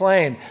be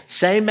proclaimed.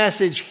 Same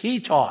message he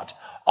taught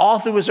all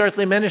through his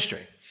earthly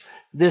ministry.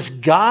 This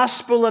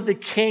gospel of the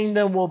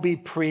kingdom will be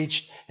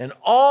preached in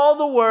all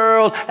the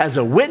world as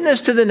a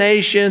witness to the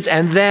nations,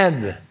 and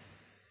then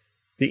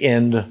the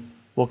end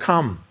will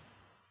come.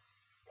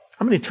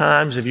 How many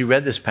times have you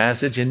read this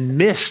passage and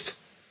missed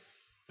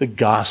the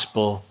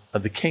gospel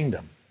of the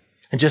kingdom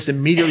and just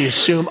immediately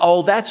assume,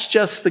 that's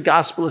just the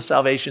gospel of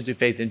salvation through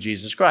faith in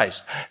Jesus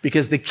Christ?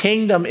 Because the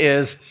kingdom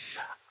is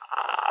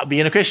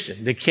being a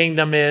Christian. The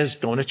kingdom is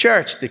going to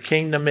church. The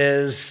kingdom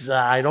is,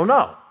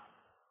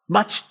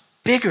 much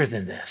bigger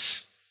than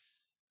this.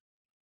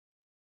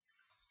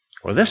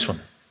 Or this one.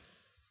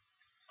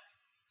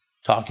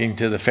 Talking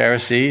to the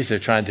Pharisees, they're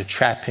trying to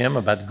trap him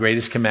about the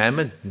greatest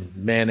commandment.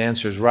 Man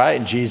answers right,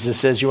 and Jesus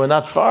says, you are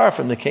not far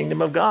from the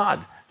kingdom of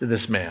God to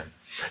this man.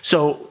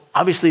 So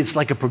obviously it's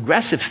like a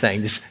progressive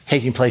thing that's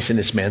taking place in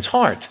this man's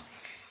heart.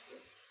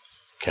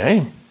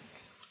 Okay.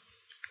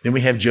 Then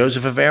we have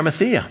Joseph of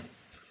Arimathea.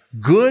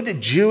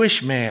 Good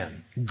Jewish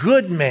man,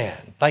 good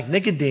man, like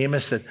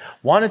Nicodemus that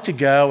wanted to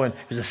go and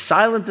was a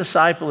silent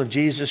disciple of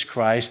Jesus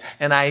Christ,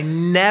 and I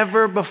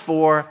never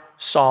before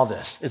saw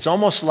this. It's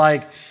almost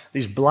like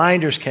these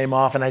blinders came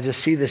off and I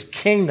just see this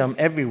kingdom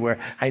everywhere.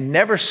 I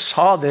never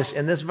saw this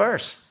in this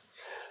verse.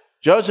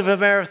 Joseph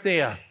of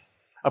Arimathea,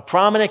 a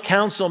prominent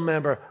council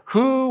member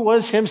who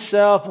was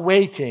himself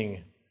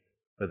waiting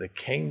for the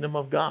kingdom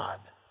of God.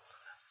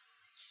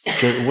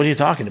 So what are you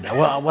talking about?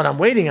 Well, what I'm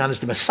waiting on is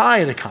the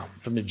Messiah to come.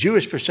 From the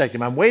Jewish perspective,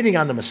 I'm waiting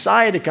on the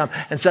Messiah to come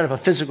and set up a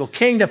physical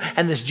kingdom,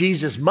 and this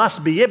Jesus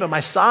must be it. But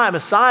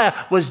Messiah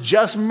was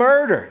just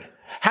murdered.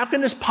 How can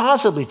this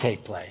possibly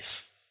take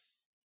place?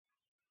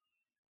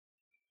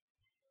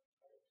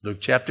 Luke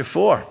chapter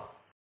 4.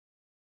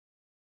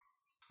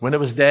 When it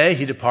was day,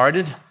 he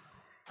departed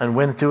and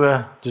went to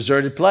a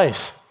deserted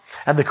place.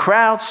 And the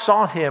crowd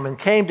sought him and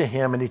came to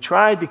him, and he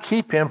tried to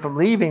keep him from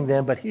leaving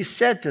them, but he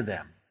said to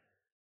them,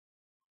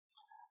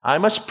 I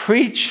must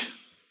preach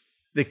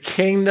the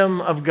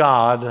kingdom of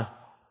God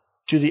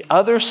to the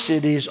other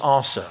cities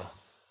also.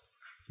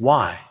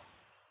 Why?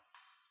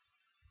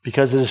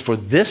 Because it is for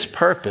this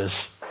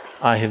purpose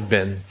I have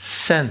been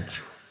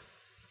sent.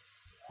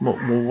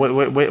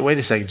 Wait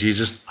a second,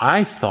 Jesus.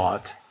 I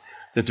thought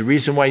that the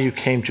reason why you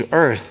came to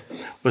earth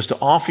was to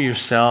offer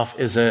yourself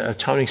as an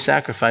atoning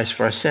sacrifice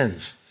for our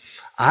sins.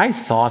 I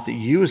thought that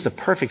you, as the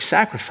perfect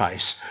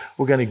sacrifice,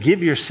 were going to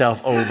give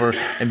yourself over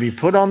and be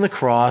put on the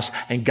cross,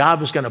 and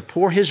God was going to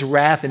pour his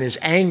wrath and his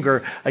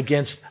anger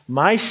against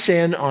my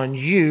sin on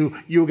you.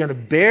 You were going to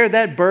bear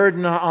that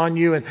burden on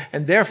you,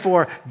 and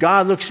therefore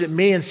God looks at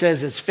me and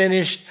says, it's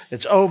finished,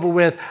 it's over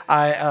with,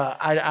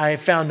 I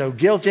found no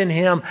guilt in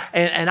him.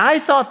 And I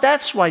thought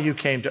that's why you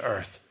came to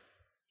earth.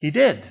 He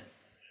did.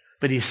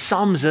 But he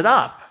sums it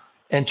up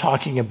in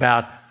talking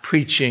about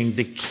preaching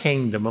the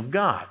kingdom of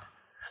God.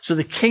 So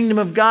the kingdom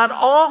of God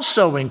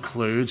also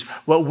includes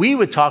what we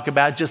would talk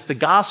about, just the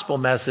gospel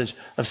message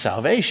of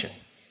salvation.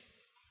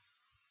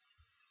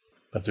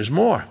 But there's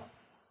more.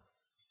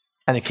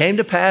 And it came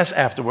to pass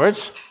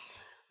afterwards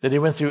that he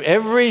went through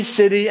every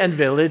city and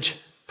village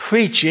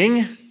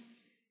preaching.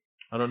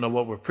 I don't know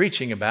what we're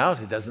preaching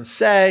about. It doesn't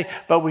say.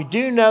 But we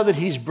do know that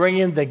he's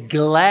bringing the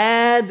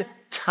glad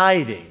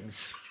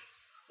tidings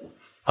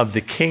of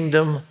the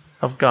kingdom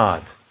of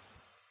God.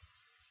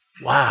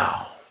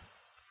 Wow.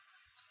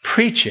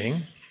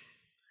 Preaching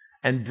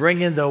and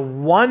bringing the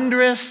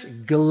wondrous,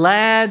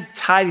 glad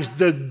tidings,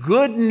 the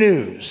good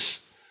news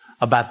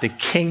about the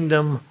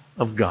kingdom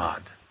of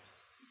God.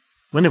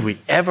 When have we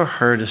ever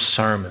heard a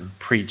sermon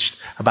preached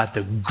about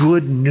the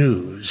good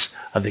news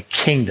of the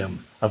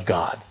kingdom of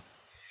God?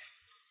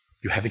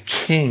 You have a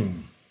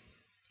king.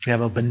 You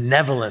have a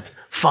benevolent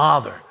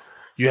father.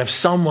 You have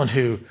someone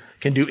who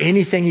can do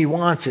anything he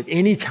wants at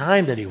any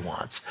time that he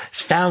wants.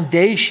 His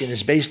foundation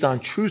is based on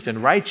truth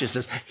and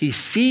righteousness. He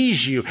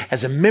sees you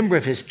as a member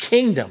of his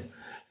kingdom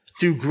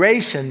through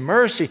grace and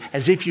mercy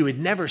as if you had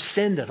never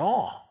sinned at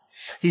all.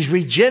 He's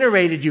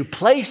regenerated you,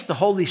 placed the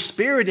Holy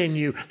Spirit in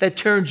you that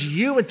turns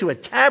you into a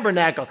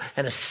tabernacle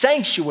and a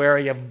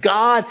sanctuary of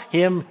God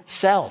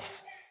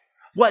himself.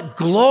 What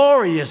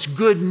glorious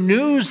good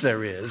news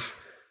there is,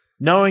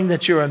 knowing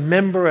that you're a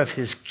member of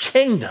his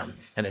kingdom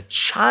and a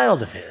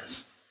child of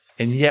his.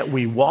 And yet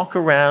we walk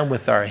around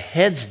with our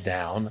heads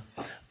down,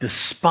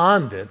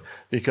 despondent,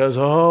 because,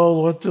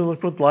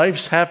 look what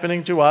life's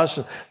happening to us.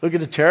 Look at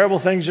the terrible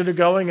things that are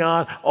going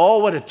on. Oh,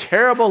 what a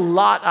terrible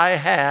lot I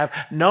have,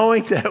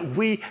 knowing that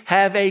we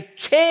have a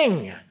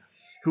king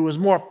who is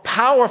more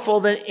powerful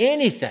than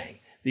anything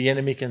the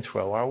enemy can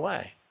throw our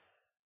way.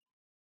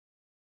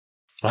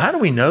 Well, how do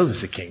we know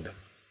there's a kingdom?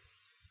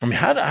 I mean,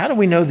 how do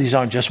we know these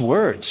aren't just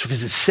words?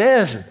 Because it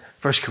says in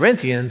 1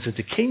 Corinthians that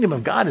the kingdom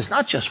of God is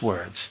not just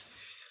words,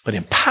 but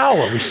in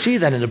power. We see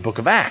that in the book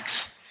of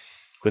Acts.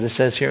 What it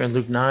says here in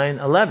Luke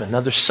 9:11,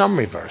 another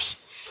summary verse.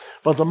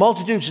 But the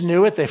multitudes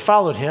knew it, they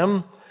followed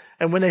him,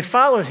 and when they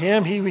followed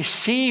him, he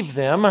received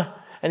them,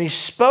 and he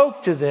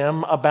spoke to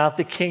them about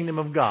the kingdom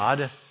of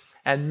God,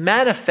 and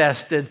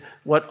manifested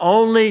what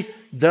only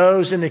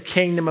those in the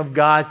kingdom of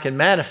God can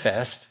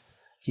manifest.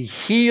 He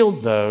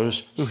healed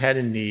those who had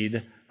a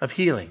need of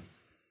healing.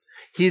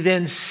 He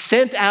then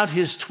sent out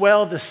his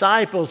 12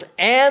 disciples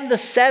and the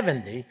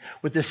 70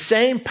 with the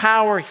same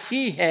power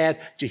he had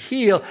to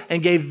heal,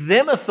 and gave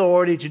them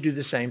authority to do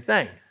the same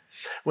thing.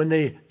 When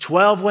the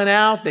 12 went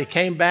out, they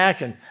came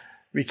back and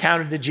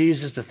recounted to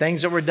Jesus the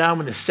things that were done.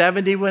 When the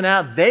 70 went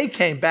out, they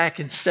came back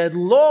and said,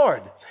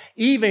 Lord,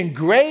 even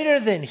greater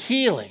than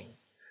healing,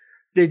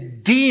 the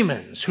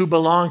demons who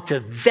belong to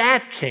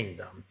that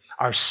kingdom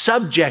are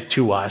subject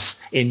to us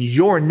in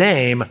your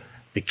name,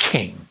 the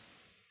King. Isn't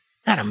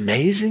that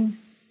amazing?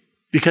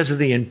 Because of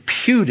the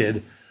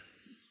imputed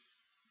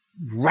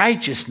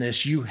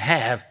righteousness you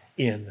have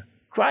in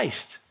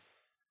Christ.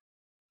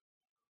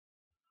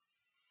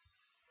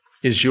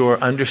 Is your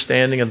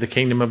understanding of the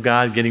kingdom of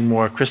God getting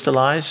more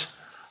crystallized,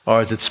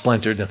 or is it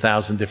splintered in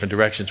 1,000 different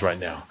directions right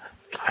now?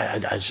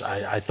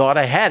 I thought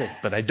I had it,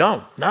 but I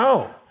don't.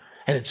 No.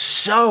 And it's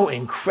so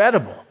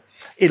incredible.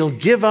 It'll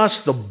give us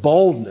the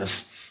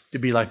boldness to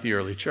be like the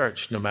early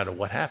church, no matter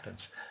what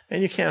happens.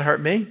 And you can't hurt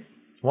me.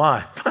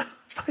 Why? My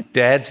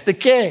dad's the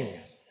king.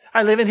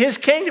 I live in his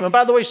kingdom. And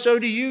by the way, so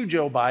do you,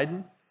 Joe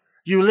Biden.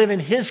 You live in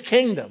his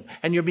kingdom,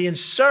 and you're being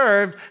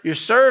served. You're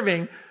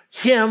serving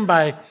him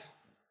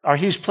or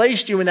he's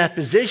placed you in that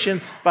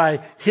position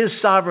by his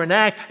sovereign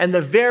act, and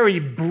the very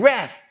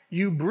breath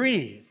you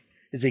breathe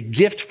is a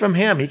gift from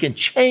him. He can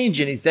change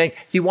anything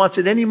he wants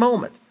at any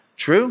moment.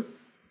 True?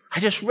 I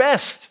just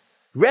rest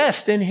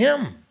in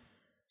him.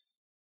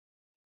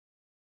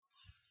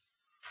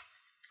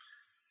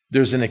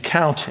 There's an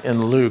account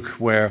in Luke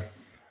where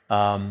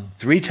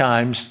 3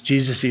 times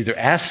Jesus either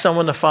asks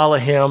someone to follow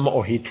him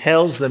or he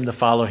tells them to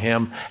follow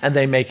him, and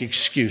they make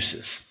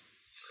excuses.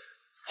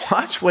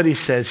 Watch what he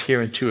says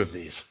here in 2 of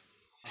these.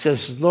 He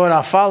says, Lord,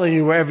 I'll follow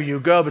you wherever you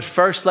go, but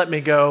first let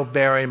me go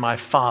bury my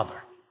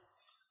father.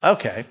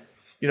 Okay.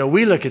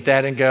 We look at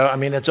that and go,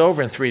 it's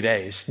over in 3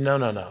 days.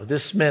 No.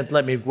 This meant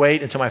let me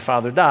wait until my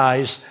father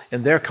dies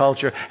in their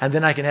culture, and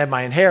then I can have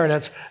my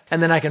inheritance,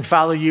 and then I can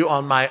follow you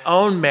on my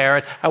own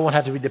merit. I won't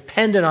have to be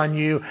dependent on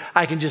you.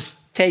 I can just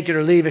take it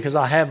or leave it because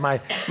I'll have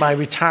my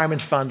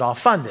retirement fund all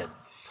funded.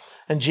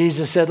 And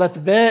Jesus said, let the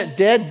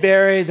dead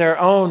bury their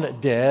own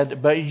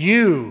dead, but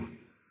you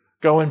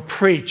go and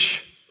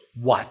preach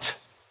what?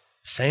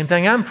 Same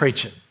thing I'm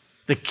preaching,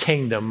 the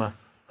kingdom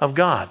of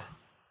God.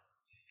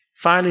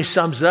 Finally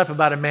sums it up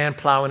about a man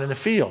plowing in a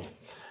field.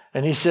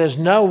 And he says,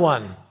 no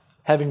one,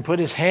 having put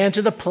his hand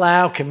to the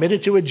plow,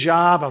 committed to a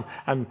job,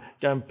 I'm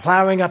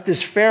plowing up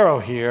this furrow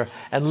here,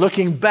 and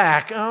looking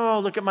back,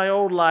 oh, look at my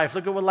old life,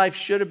 look at what life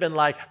should have been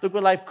like, look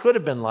what life could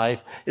have been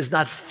like, is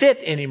not fit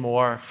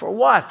anymore for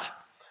what?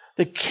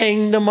 The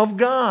kingdom of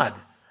God.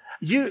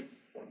 You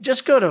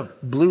just go to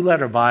Blue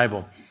Letter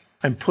Bible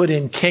and put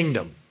in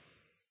kingdom.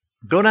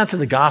 Go down to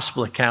the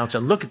gospel accounts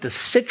and look at the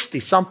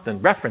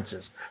 60-something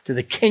references to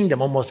the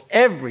kingdom. Almost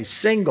every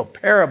single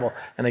parable,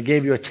 and I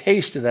gave you a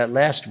taste of that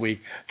last week,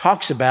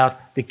 talks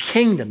about the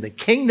kingdom. The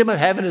kingdom of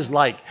heaven is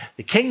like.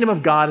 The kingdom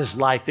of God is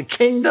like. The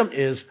kingdom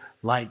is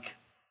like.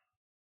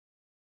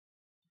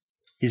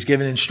 He's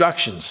given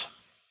instructions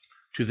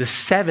to the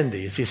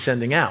 70 as he's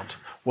sending out.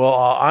 Well,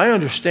 I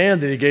understand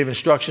that he gave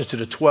instructions to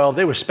the 12.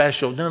 They were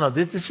special. No,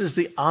 this is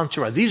the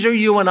entourage. These are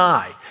you and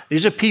I.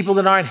 These are people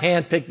that aren't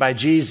handpicked by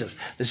Jesus.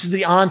 This is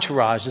the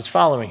entourage that's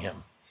following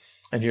him.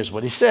 And here's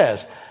what he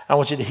says. I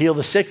want you to heal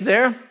the sick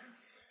there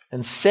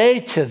and say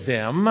to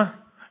them,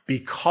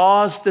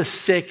 because the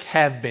sick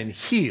have been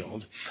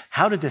healed.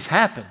 How did this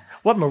happen?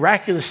 What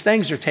miraculous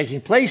things are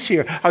taking place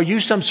here? Are you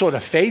some sort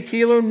of faith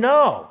healer?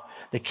 No.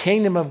 The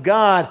kingdom of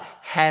God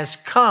has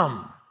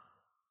come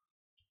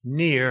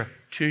near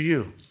to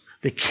you.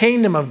 The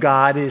kingdom of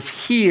God is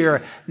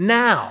here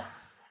now.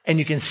 And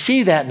you can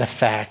see that in the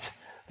fact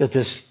that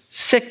this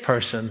sick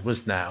person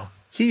was now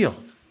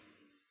healed.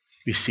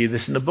 We see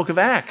this in the book of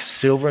Acts.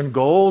 Silver and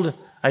gold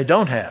I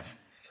don't have,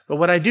 but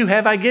what I do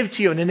have I give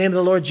to you. In the name of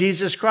the Lord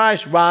Jesus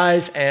Christ,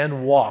 rise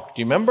and walk.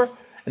 Do you remember?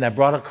 And that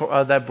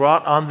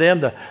brought on them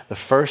the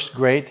first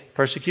great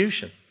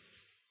persecution.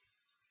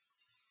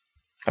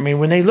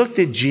 When they looked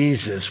at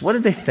Jesus, what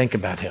did they think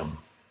about him?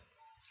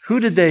 Who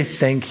did they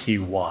think he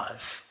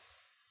was?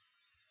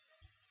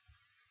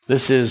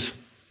 This is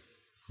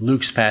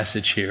Luke's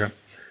passage here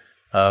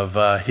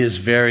of his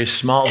very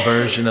small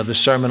version of the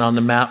Sermon on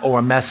the Mount, or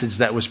a message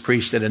that was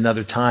preached at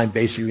another time,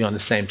 basically on the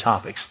same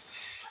topics.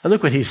 And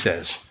look what he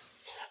says.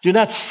 Do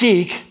not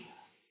seek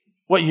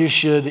what you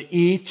should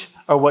eat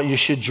or what you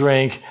should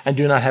drink, and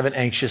do not have an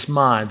anxious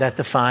mind. That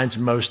defines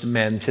most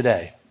men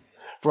today.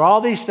 For all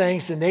these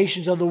things the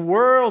nations of the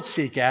world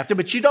seek after,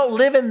 but you don't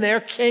live in their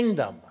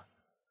kingdom.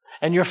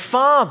 And your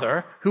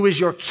Father, who is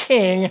your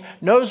King,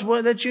 knows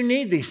that you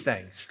need these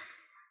things.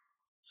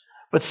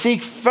 But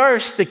seek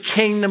first the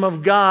kingdom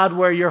of God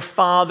where your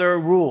Father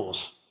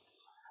rules.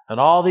 And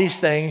all these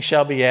things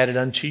shall be added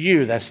unto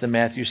you. That's the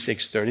Matthew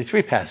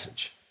 6:33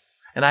 passage.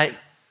 And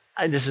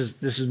this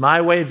is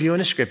my way of viewing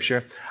the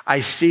scripture. I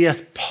see a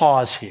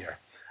pause here,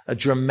 a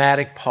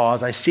dramatic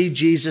pause. I see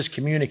Jesus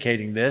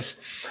communicating this,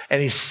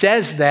 and he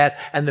says that,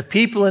 and the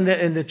people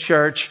in the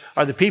church,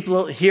 or the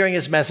people hearing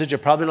his message, are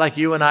probably like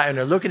you and I, and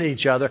they're looking at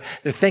each other.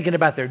 They're thinking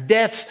about their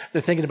debts.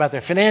 They're thinking about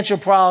their financial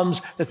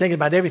problems. They're thinking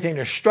about everything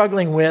they're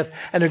struggling with,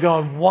 and they're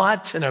going,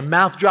 what? And their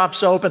mouth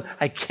drops open.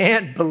 I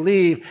can't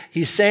believe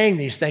he's saying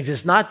these things.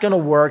 It's not going to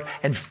work,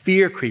 and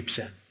fear creeps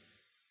in.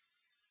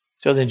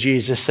 So then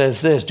Jesus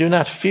says this, do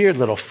not fear,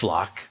 little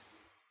flock.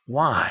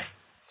 Why?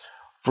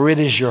 For it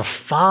is your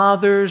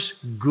Father's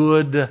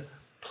good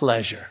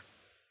pleasure,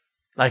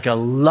 like a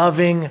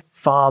loving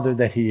Father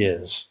that he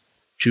is,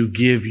 to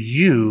give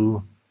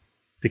you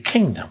the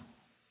kingdom.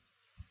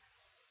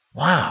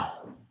 Wow.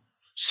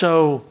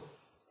 So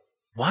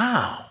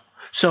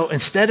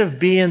instead of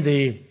being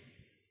the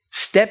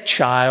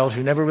stepchild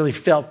who never really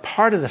felt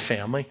part of the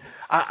family,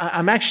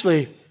 I'm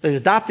actually the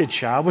adopted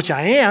child, which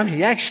I am.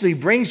 He actually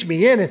brings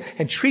me in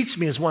and treats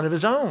me as one of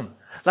his own.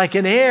 like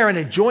an heir and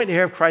a joint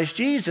heir of Christ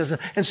Jesus.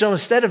 And so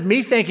instead of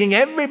me thinking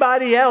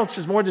everybody else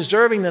is more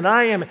deserving than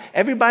I am,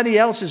 everybody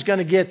else is going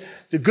to get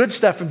the good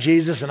stuff from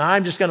Jesus, and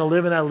I'm just going to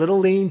live in that little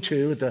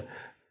lean-to at the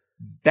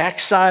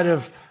backside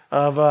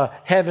of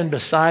heaven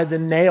beside the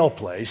nail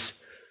place.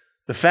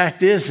 The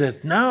fact is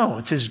that no,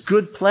 it's his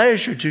good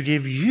pleasure to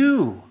give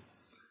you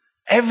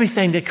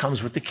everything that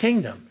comes with the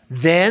kingdom,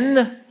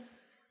 then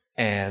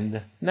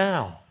and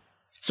now.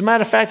 As a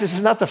matter of fact, this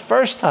is not the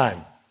first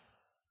time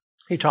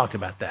he talked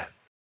about that.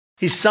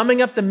 He's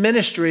summing up the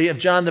ministry of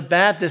John the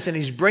Baptist, and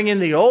he's bringing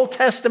the Old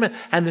Testament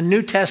and the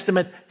New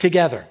Testament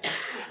together.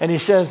 And he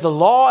says the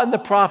law and the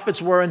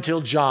prophets were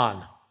until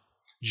John.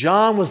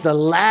 John was the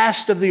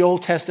last of the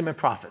Old Testament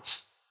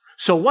prophets.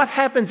 So what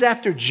happens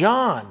after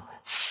John?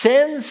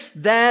 Since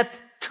that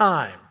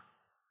time,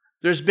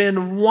 there's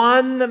been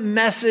one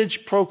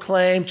message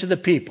proclaimed to the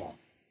people.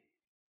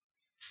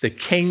 It's the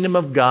kingdom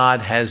of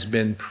God has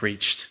been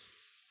preached.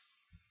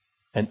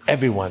 And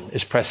everyone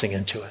is pressing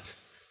into it.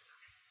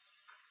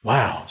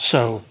 Wow.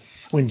 So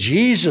when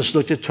Jesus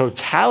looked at the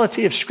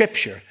totality of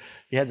Scripture,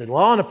 you had the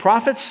law and the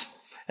prophets,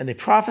 and they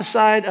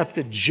prophesied up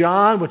to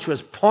John, which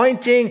was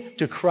pointing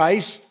to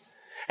Christ.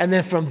 And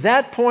then from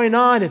that point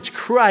on, it's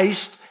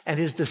Christ and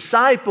his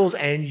disciples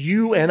and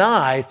you and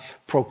I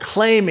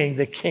proclaiming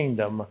the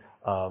kingdom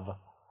of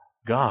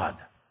God.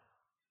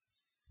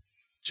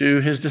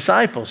 To his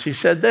disciples, he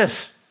said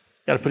this.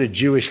 Got to put a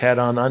Jewish hat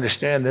on to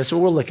understand this,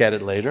 or we'll look at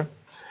it later.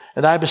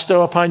 And I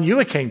bestow upon you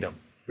a kingdom.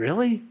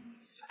 Really?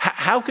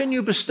 How can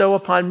you bestow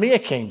upon me a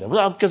kingdom?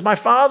 Well, because my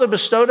Father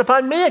bestowed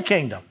upon me a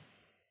kingdom,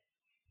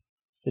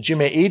 that you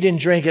may eat and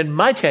drink at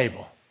my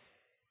table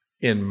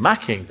in my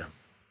kingdom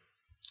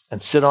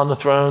and sit on the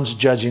thrones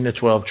judging the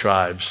 12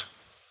 tribes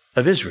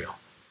of Israel.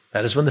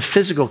 That is when the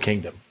physical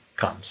kingdom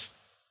comes.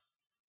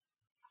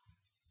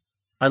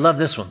 I love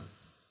this one.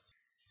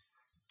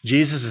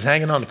 Jesus is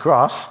hanging on the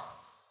cross,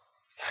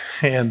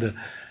 and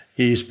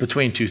he's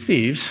between two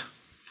thieves.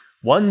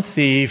 One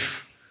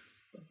thief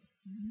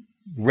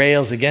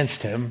rails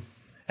against him,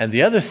 and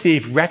the other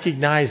thief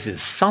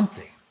recognizes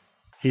something.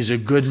 He's a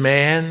good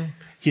man.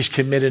 He's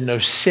committed no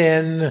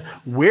sin.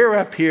 We're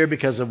up here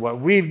because of what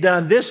we've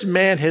done. This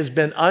man has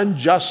been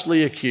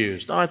unjustly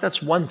accused. All right,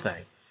 that's one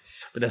thing.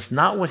 But that's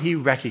not what he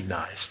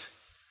recognized.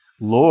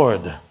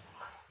 Lord,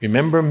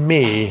 remember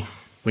me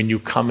when you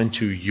come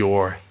into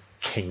your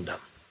kingdom.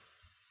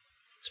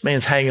 This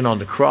man's hanging on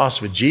the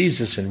cross with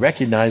Jesus and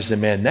recognized the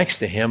man next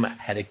to him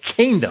had a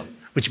kingdom,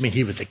 which means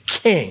he was a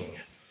king.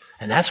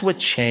 And that's what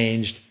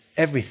changed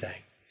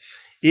everything.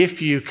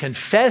 If you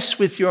confess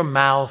with your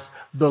mouth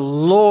the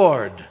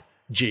Lord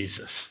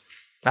Jesus,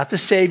 not the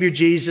Savior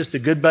Jesus, the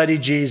good buddy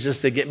Jesus,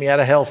 the get me out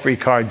of hell free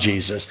card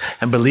Jesus,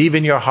 and believe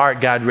in your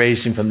heart God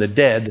raised him from the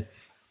dead,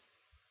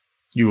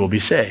 you will be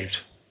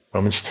saved.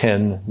 Romans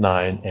 10,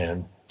 9,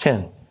 and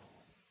 10.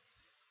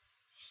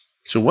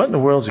 So what in the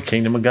world is the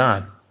kingdom of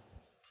God?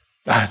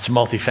 It's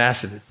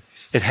multifaceted.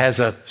 It has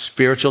a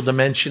spiritual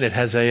dimension. It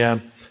has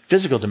a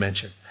physical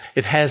dimension.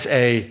 It has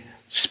a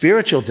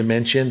spiritual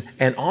dimension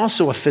and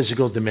also a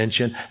physical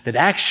dimension that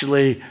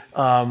actually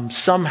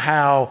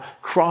somehow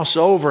cross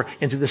over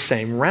into the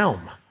same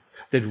realm.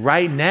 That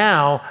right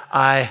now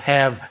I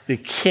have the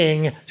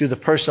King through the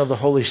person of the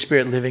Holy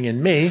Spirit living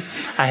in me.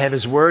 I have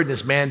his word and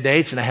his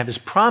mandates and I have his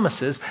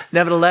promises.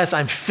 Nevertheless,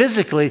 I'm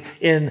physically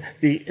in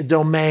the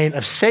domain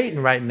of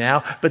Satan right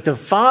now. But the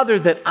Father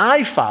that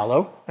I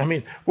follow,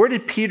 where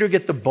did Peter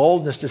get the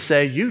boldness to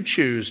say, you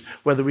choose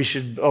whether we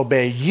should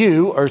obey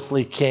you,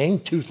 earthly king,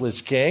 toothless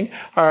king,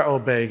 or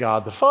obey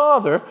God the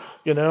Father,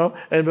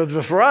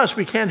 And for us,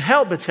 we can't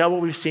help but tell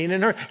what we've seen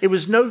and heard. It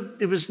was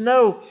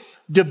no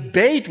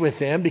debate with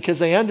them because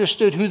they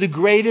understood who the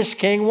greatest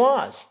king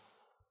was.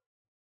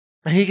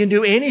 And he can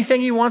do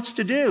anything he wants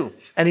to do.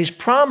 And he's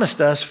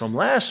promised us from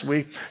last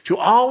week to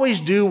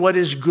always do what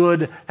is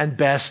good and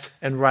best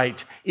and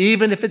right,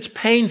 even if it's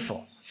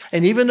painful.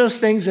 And even those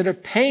things that are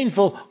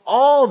painful,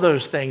 all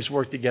those things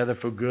work together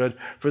for good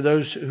for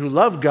those who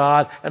love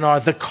God and are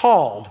the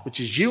called, which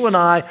is you and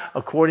I,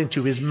 according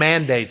to his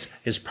mandates,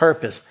 his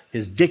purpose,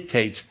 his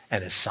dictates,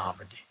 and his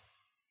sovereignty.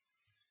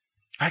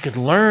 If I could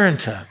learn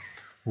to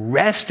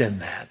rest in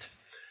that.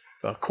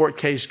 If a court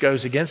case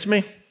goes against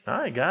me, all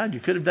right, God,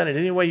 you could have done it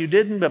any way you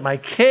didn't, but my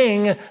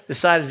king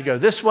decided to go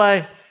this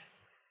way.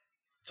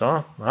 So,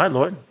 all right,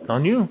 Lord, it's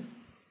on you.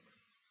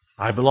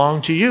 I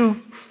belong to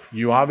you.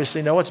 You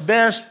obviously know what's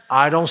best.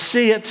 I don't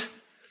see it.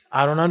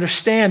 I don't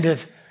understand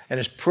it. And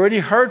it's pretty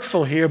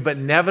hurtful here, but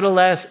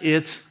nevertheless,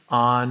 it's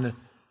on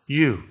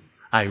you.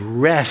 I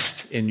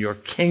rest in your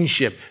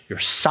kingship, your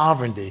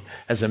sovereignty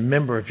as a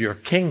member of your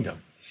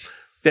kingdom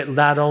that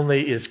not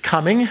only is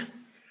coming,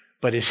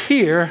 but is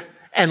here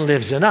and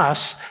lives in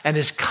us and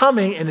is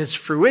coming in its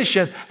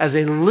fruition as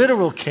a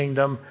literal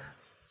kingdom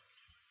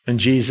when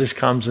Jesus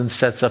comes and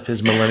sets up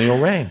his millennial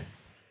reign.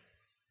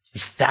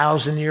 His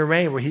 1,000-year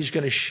reign where he's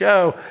going to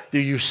show the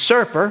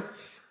usurper,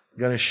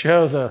 going to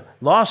show the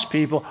lost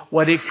people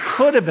what it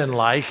could have been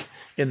like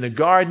in the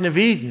Garden of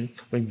Eden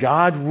when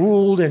God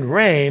ruled and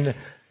reigned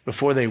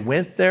before they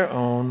went their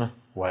own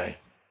way.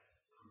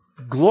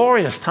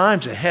 glorious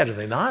times ahead, are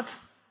they not?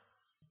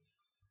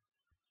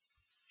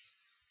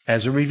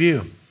 As a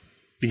review,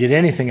 if you get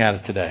anything out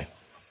of today,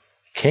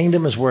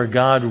 kingdom is where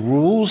God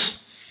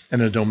rules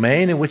in a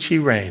domain in which he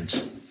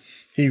reigns.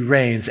 He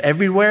reigns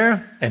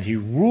everywhere and he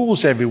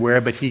rules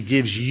everywhere, but he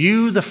gives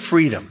you the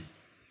freedom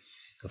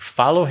to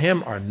follow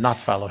him or not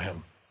follow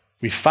him.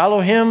 We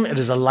follow him, it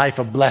is a life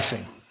of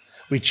blessing.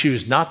 We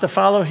choose not to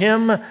follow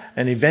him,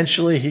 and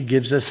eventually he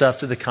gives us up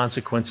to the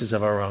consequences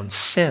of our own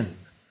sin.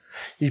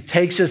 He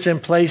takes us in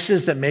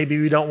places that maybe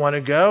we don't want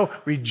to go.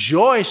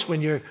 Rejoice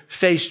when you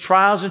face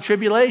trials and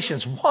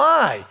tribulations.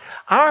 Why?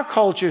 Our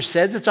culture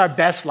says it's our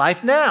best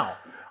life now.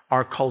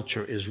 Our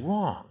culture is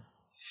wrong.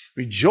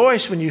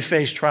 Rejoice when you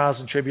face trials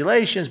and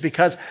tribulations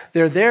because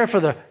they're there for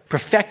the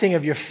perfecting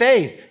of your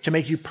faith, to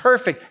make you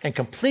perfect and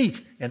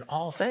complete in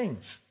all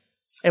things.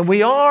 And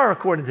we are,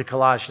 according to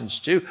Colossians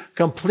 2,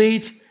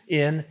 complete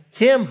in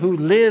him who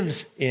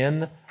lives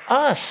in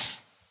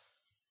us.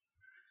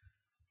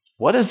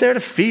 What is there to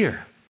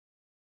fear?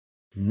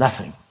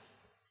 Nothing.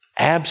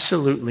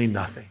 Absolutely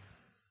nothing.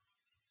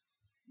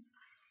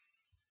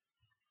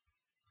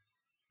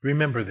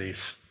 Remember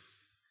these.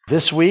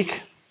 This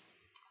week,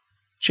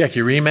 check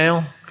your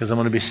email, because I'm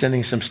going to be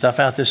sending some stuff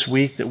out this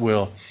week that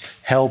will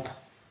help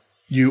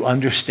you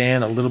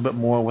understand a little bit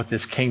more what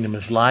this kingdom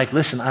is like.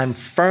 Listen, I'm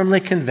firmly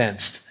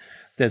convinced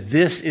that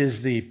this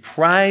is the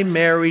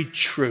primary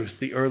truth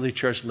the early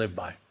church lived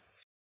by.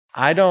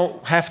 I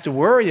don't have to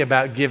worry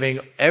about giving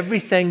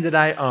everything that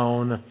I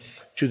own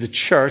to the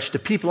church, to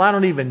people I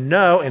don't even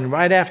know, and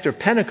right after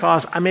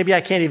Pentecost, maybe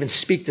I can't even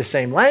speak the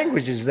same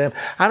language as them.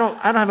 I don't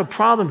have a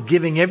problem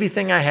giving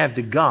everything I have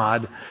to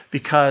God,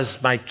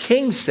 because my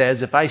King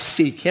says if I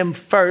seek him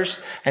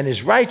first and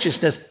his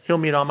righteousness, he'll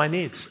meet all my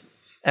needs.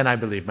 And I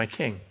believe my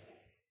King.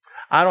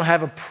 I don't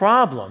have a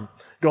problem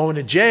going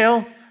to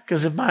jail,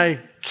 because if my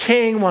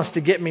King wants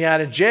to get me out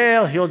of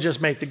jail, he'll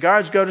just make the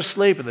guards go to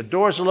sleep and the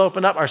doors will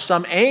open up, or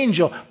some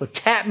angel will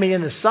tap me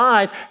in the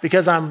side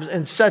because I'm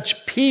in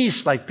such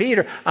peace, like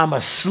Peter. I'm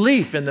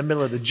asleep in the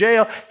middle of the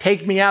jail,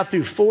 take me out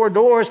through 4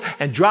 doors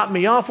and drop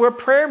me off where a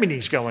prayer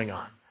meeting's going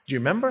on. Do you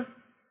remember?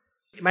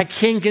 My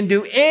King can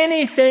do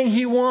anything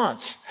he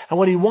wants. And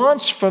what he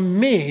wants from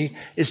me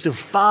is to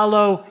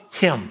follow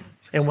him.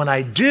 And when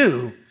I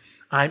do,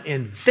 I'm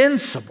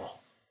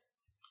invincible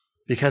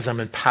because I'm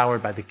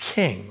empowered by the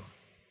King.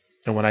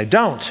 And when I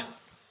don't,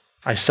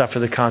 I suffer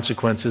the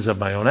consequences of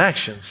my own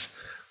actions,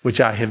 which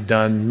I have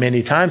done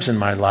many times in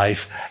my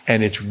life,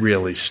 and it's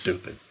really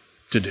stupid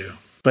to do.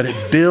 But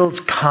it builds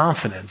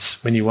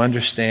confidence when you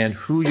understand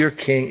who your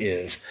King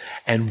is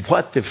and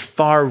what the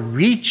far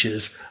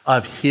reaches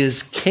of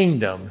his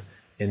kingdom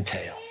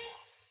entail.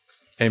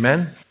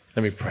 Amen?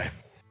 Let me pray.